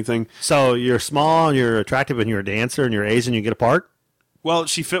movies or anything. So you're small and you're attractive and you're a dancer and you're Asian, you get a part? Well,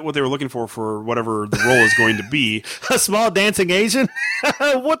 she fit what they were looking for whatever the role is going to be. A small dancing Asian?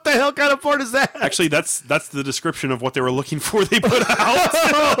 What the hell kind of part is that? Actually, that's the description of what they were looking for they put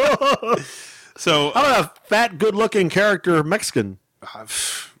out. So how about a fat, good-looking character Mexican?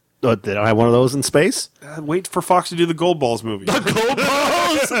 They don't have one of those in space? Wait for Fox to do the Gold Balls movie. The Gold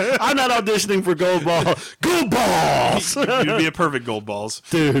Balls? I'm not auditioning for Gold Balls. Gold Balls! You'd be a perfect Gold Balls.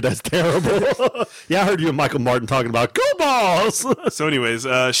 Dude, that's terrible. Yeah, I heard you and Michael Martin talking about Gold Balls! So anyways,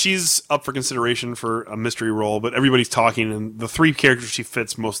 she's up for consideration for a mystery role, but everybody's talking, and the three characters she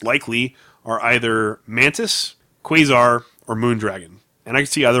fits most likely are either Mantis, Quasar, or Moondragon. And I can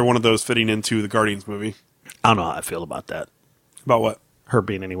see either one of those fitting into the Guardians movie. I don't know how I feel about that. About what? Her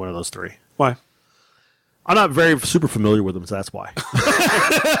being any one of those three. Why? I'm not super familiar with them, so that's why.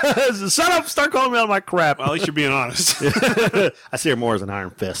 Shut up! Start calling me on my crap. Well, at least you're being honest. I see her more as an Iron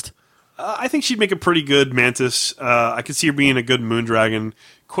Fist. I think she'd make a pretty good Mantis. I could see her being a good Moondragon.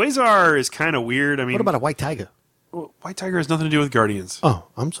 Quasar is kind of weird. I mean, What about a White Tiger? White Tiger has nothing to do with Guardians. Oh,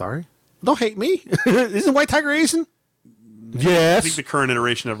 I'm sorry. Don't hate me. Isn't White Tiger Asian? Yes. I think the current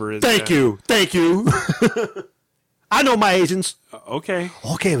iteration of her is. Thank you. I know my Asians. Okay.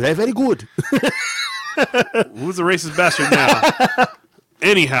 Okay, they're very good. Who's the racist bastard now?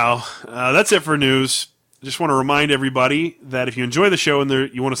 Anyhow, that's it for news. Just want to remind everybody that if you enjoy the show and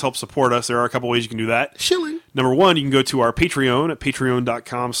you want to help support us, there are a couple ways you can do that. Shilling. Number one, you can go to our Patreon at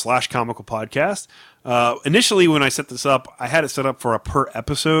patreon.com/comicalpodcast. Initially, when I set this up, I had it set up for a per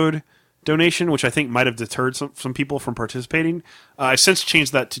episode donation, which I think might have deterred some people from participating. I've since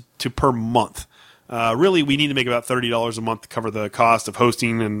changed that to per month. Really, we need to make about $30 a month to cover the cost of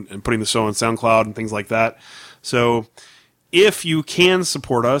hosting and putting the show on SoundCloud and things like that. So if you can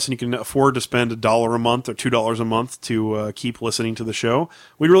support us and you can afford to spend $1 a month or $2 a month to keep listening to the show,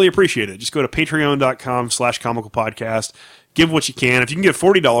 we'd really appreciate it. Just go to patreon.com/comicalpodcast. Give what you can. If you can give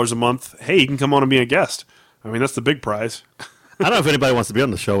 $40 a month, hey, you can come on and be a guest. I mean, that's the big prize. I don't know if anybody wants to be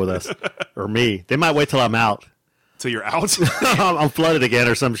on the show with us or me. They might wait till I'm out. So you're out? I'm flooded again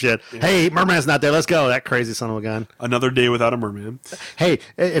or some shit. Yeah. Hey, Merman's not there. Let's go. That crazy son of a gun. Another day without a merman. Hey,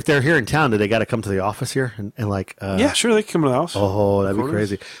 if they're here in town, do they got to come to the office here? And like, yeah, sure. They can come to the house. Oh, that'd be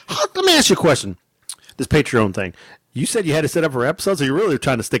crazy. Let me ask you a question. This Patreon thing. You said you had to set up for episodes, or you're really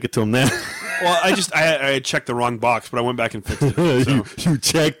trying to stick it to them then? Well, I checked the wrong box, but I went back and fixed it. So. you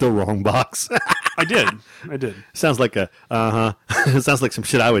checked the wrong box. I did. Sounds like it sounds like some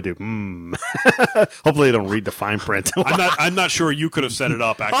shit I would do. Hopefully they don't read the fine print. I'm not sure you could have set it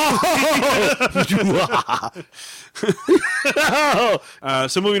up, actually.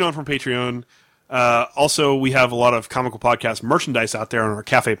 So moving on from Patreon. Also, we have a lot of Comical Podcast merchandise out there on our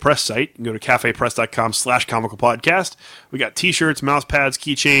Cafe Press site. You can go to cafepress.com/comicalpodcast. We got t-shirts, mouse pads,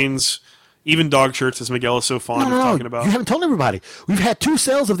 keychains, even dog shirts, as Miguel is so fond of talking about. You haven't told everybody. We've had 2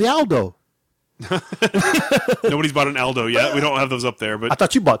 sales of the Aldo. Nobody's bought an Aldo yet. We don't have those up there. But I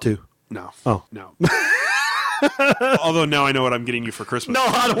thought you bought 2. No. Oh. No. Although now I know what I'm getting you for Christmas. No,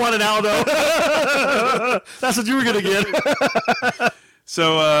 I don't want an Aldo. That's what you were going to get.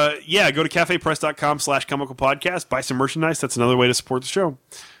 So, go to cafepress.com/comicalpodcast. Buy some merchandise. That's another way to support the show.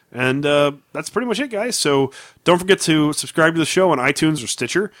 And that's pretty much it, guys. So don't forget to subscribe to the show on iTunes or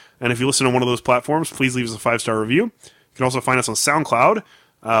Stitcher. And if you listen on one of those platforms, please leave us a 5-star review. You can also find us on SoundCloud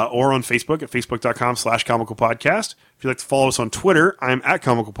or on Facebook at facebook.com/comicalpodcast. If you'd like to follow us on Twitter, I'm at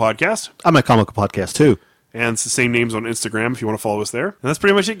Comical Podcast. I'm at Comical Podcast, too. And it's the same names on Instagram if you want to follow us there. And that's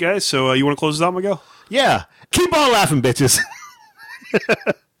pretty much it, guys. So you want to close this out, Miguel? Yeah. Keep on laughing, bitches.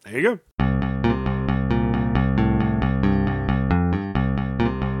 There you go.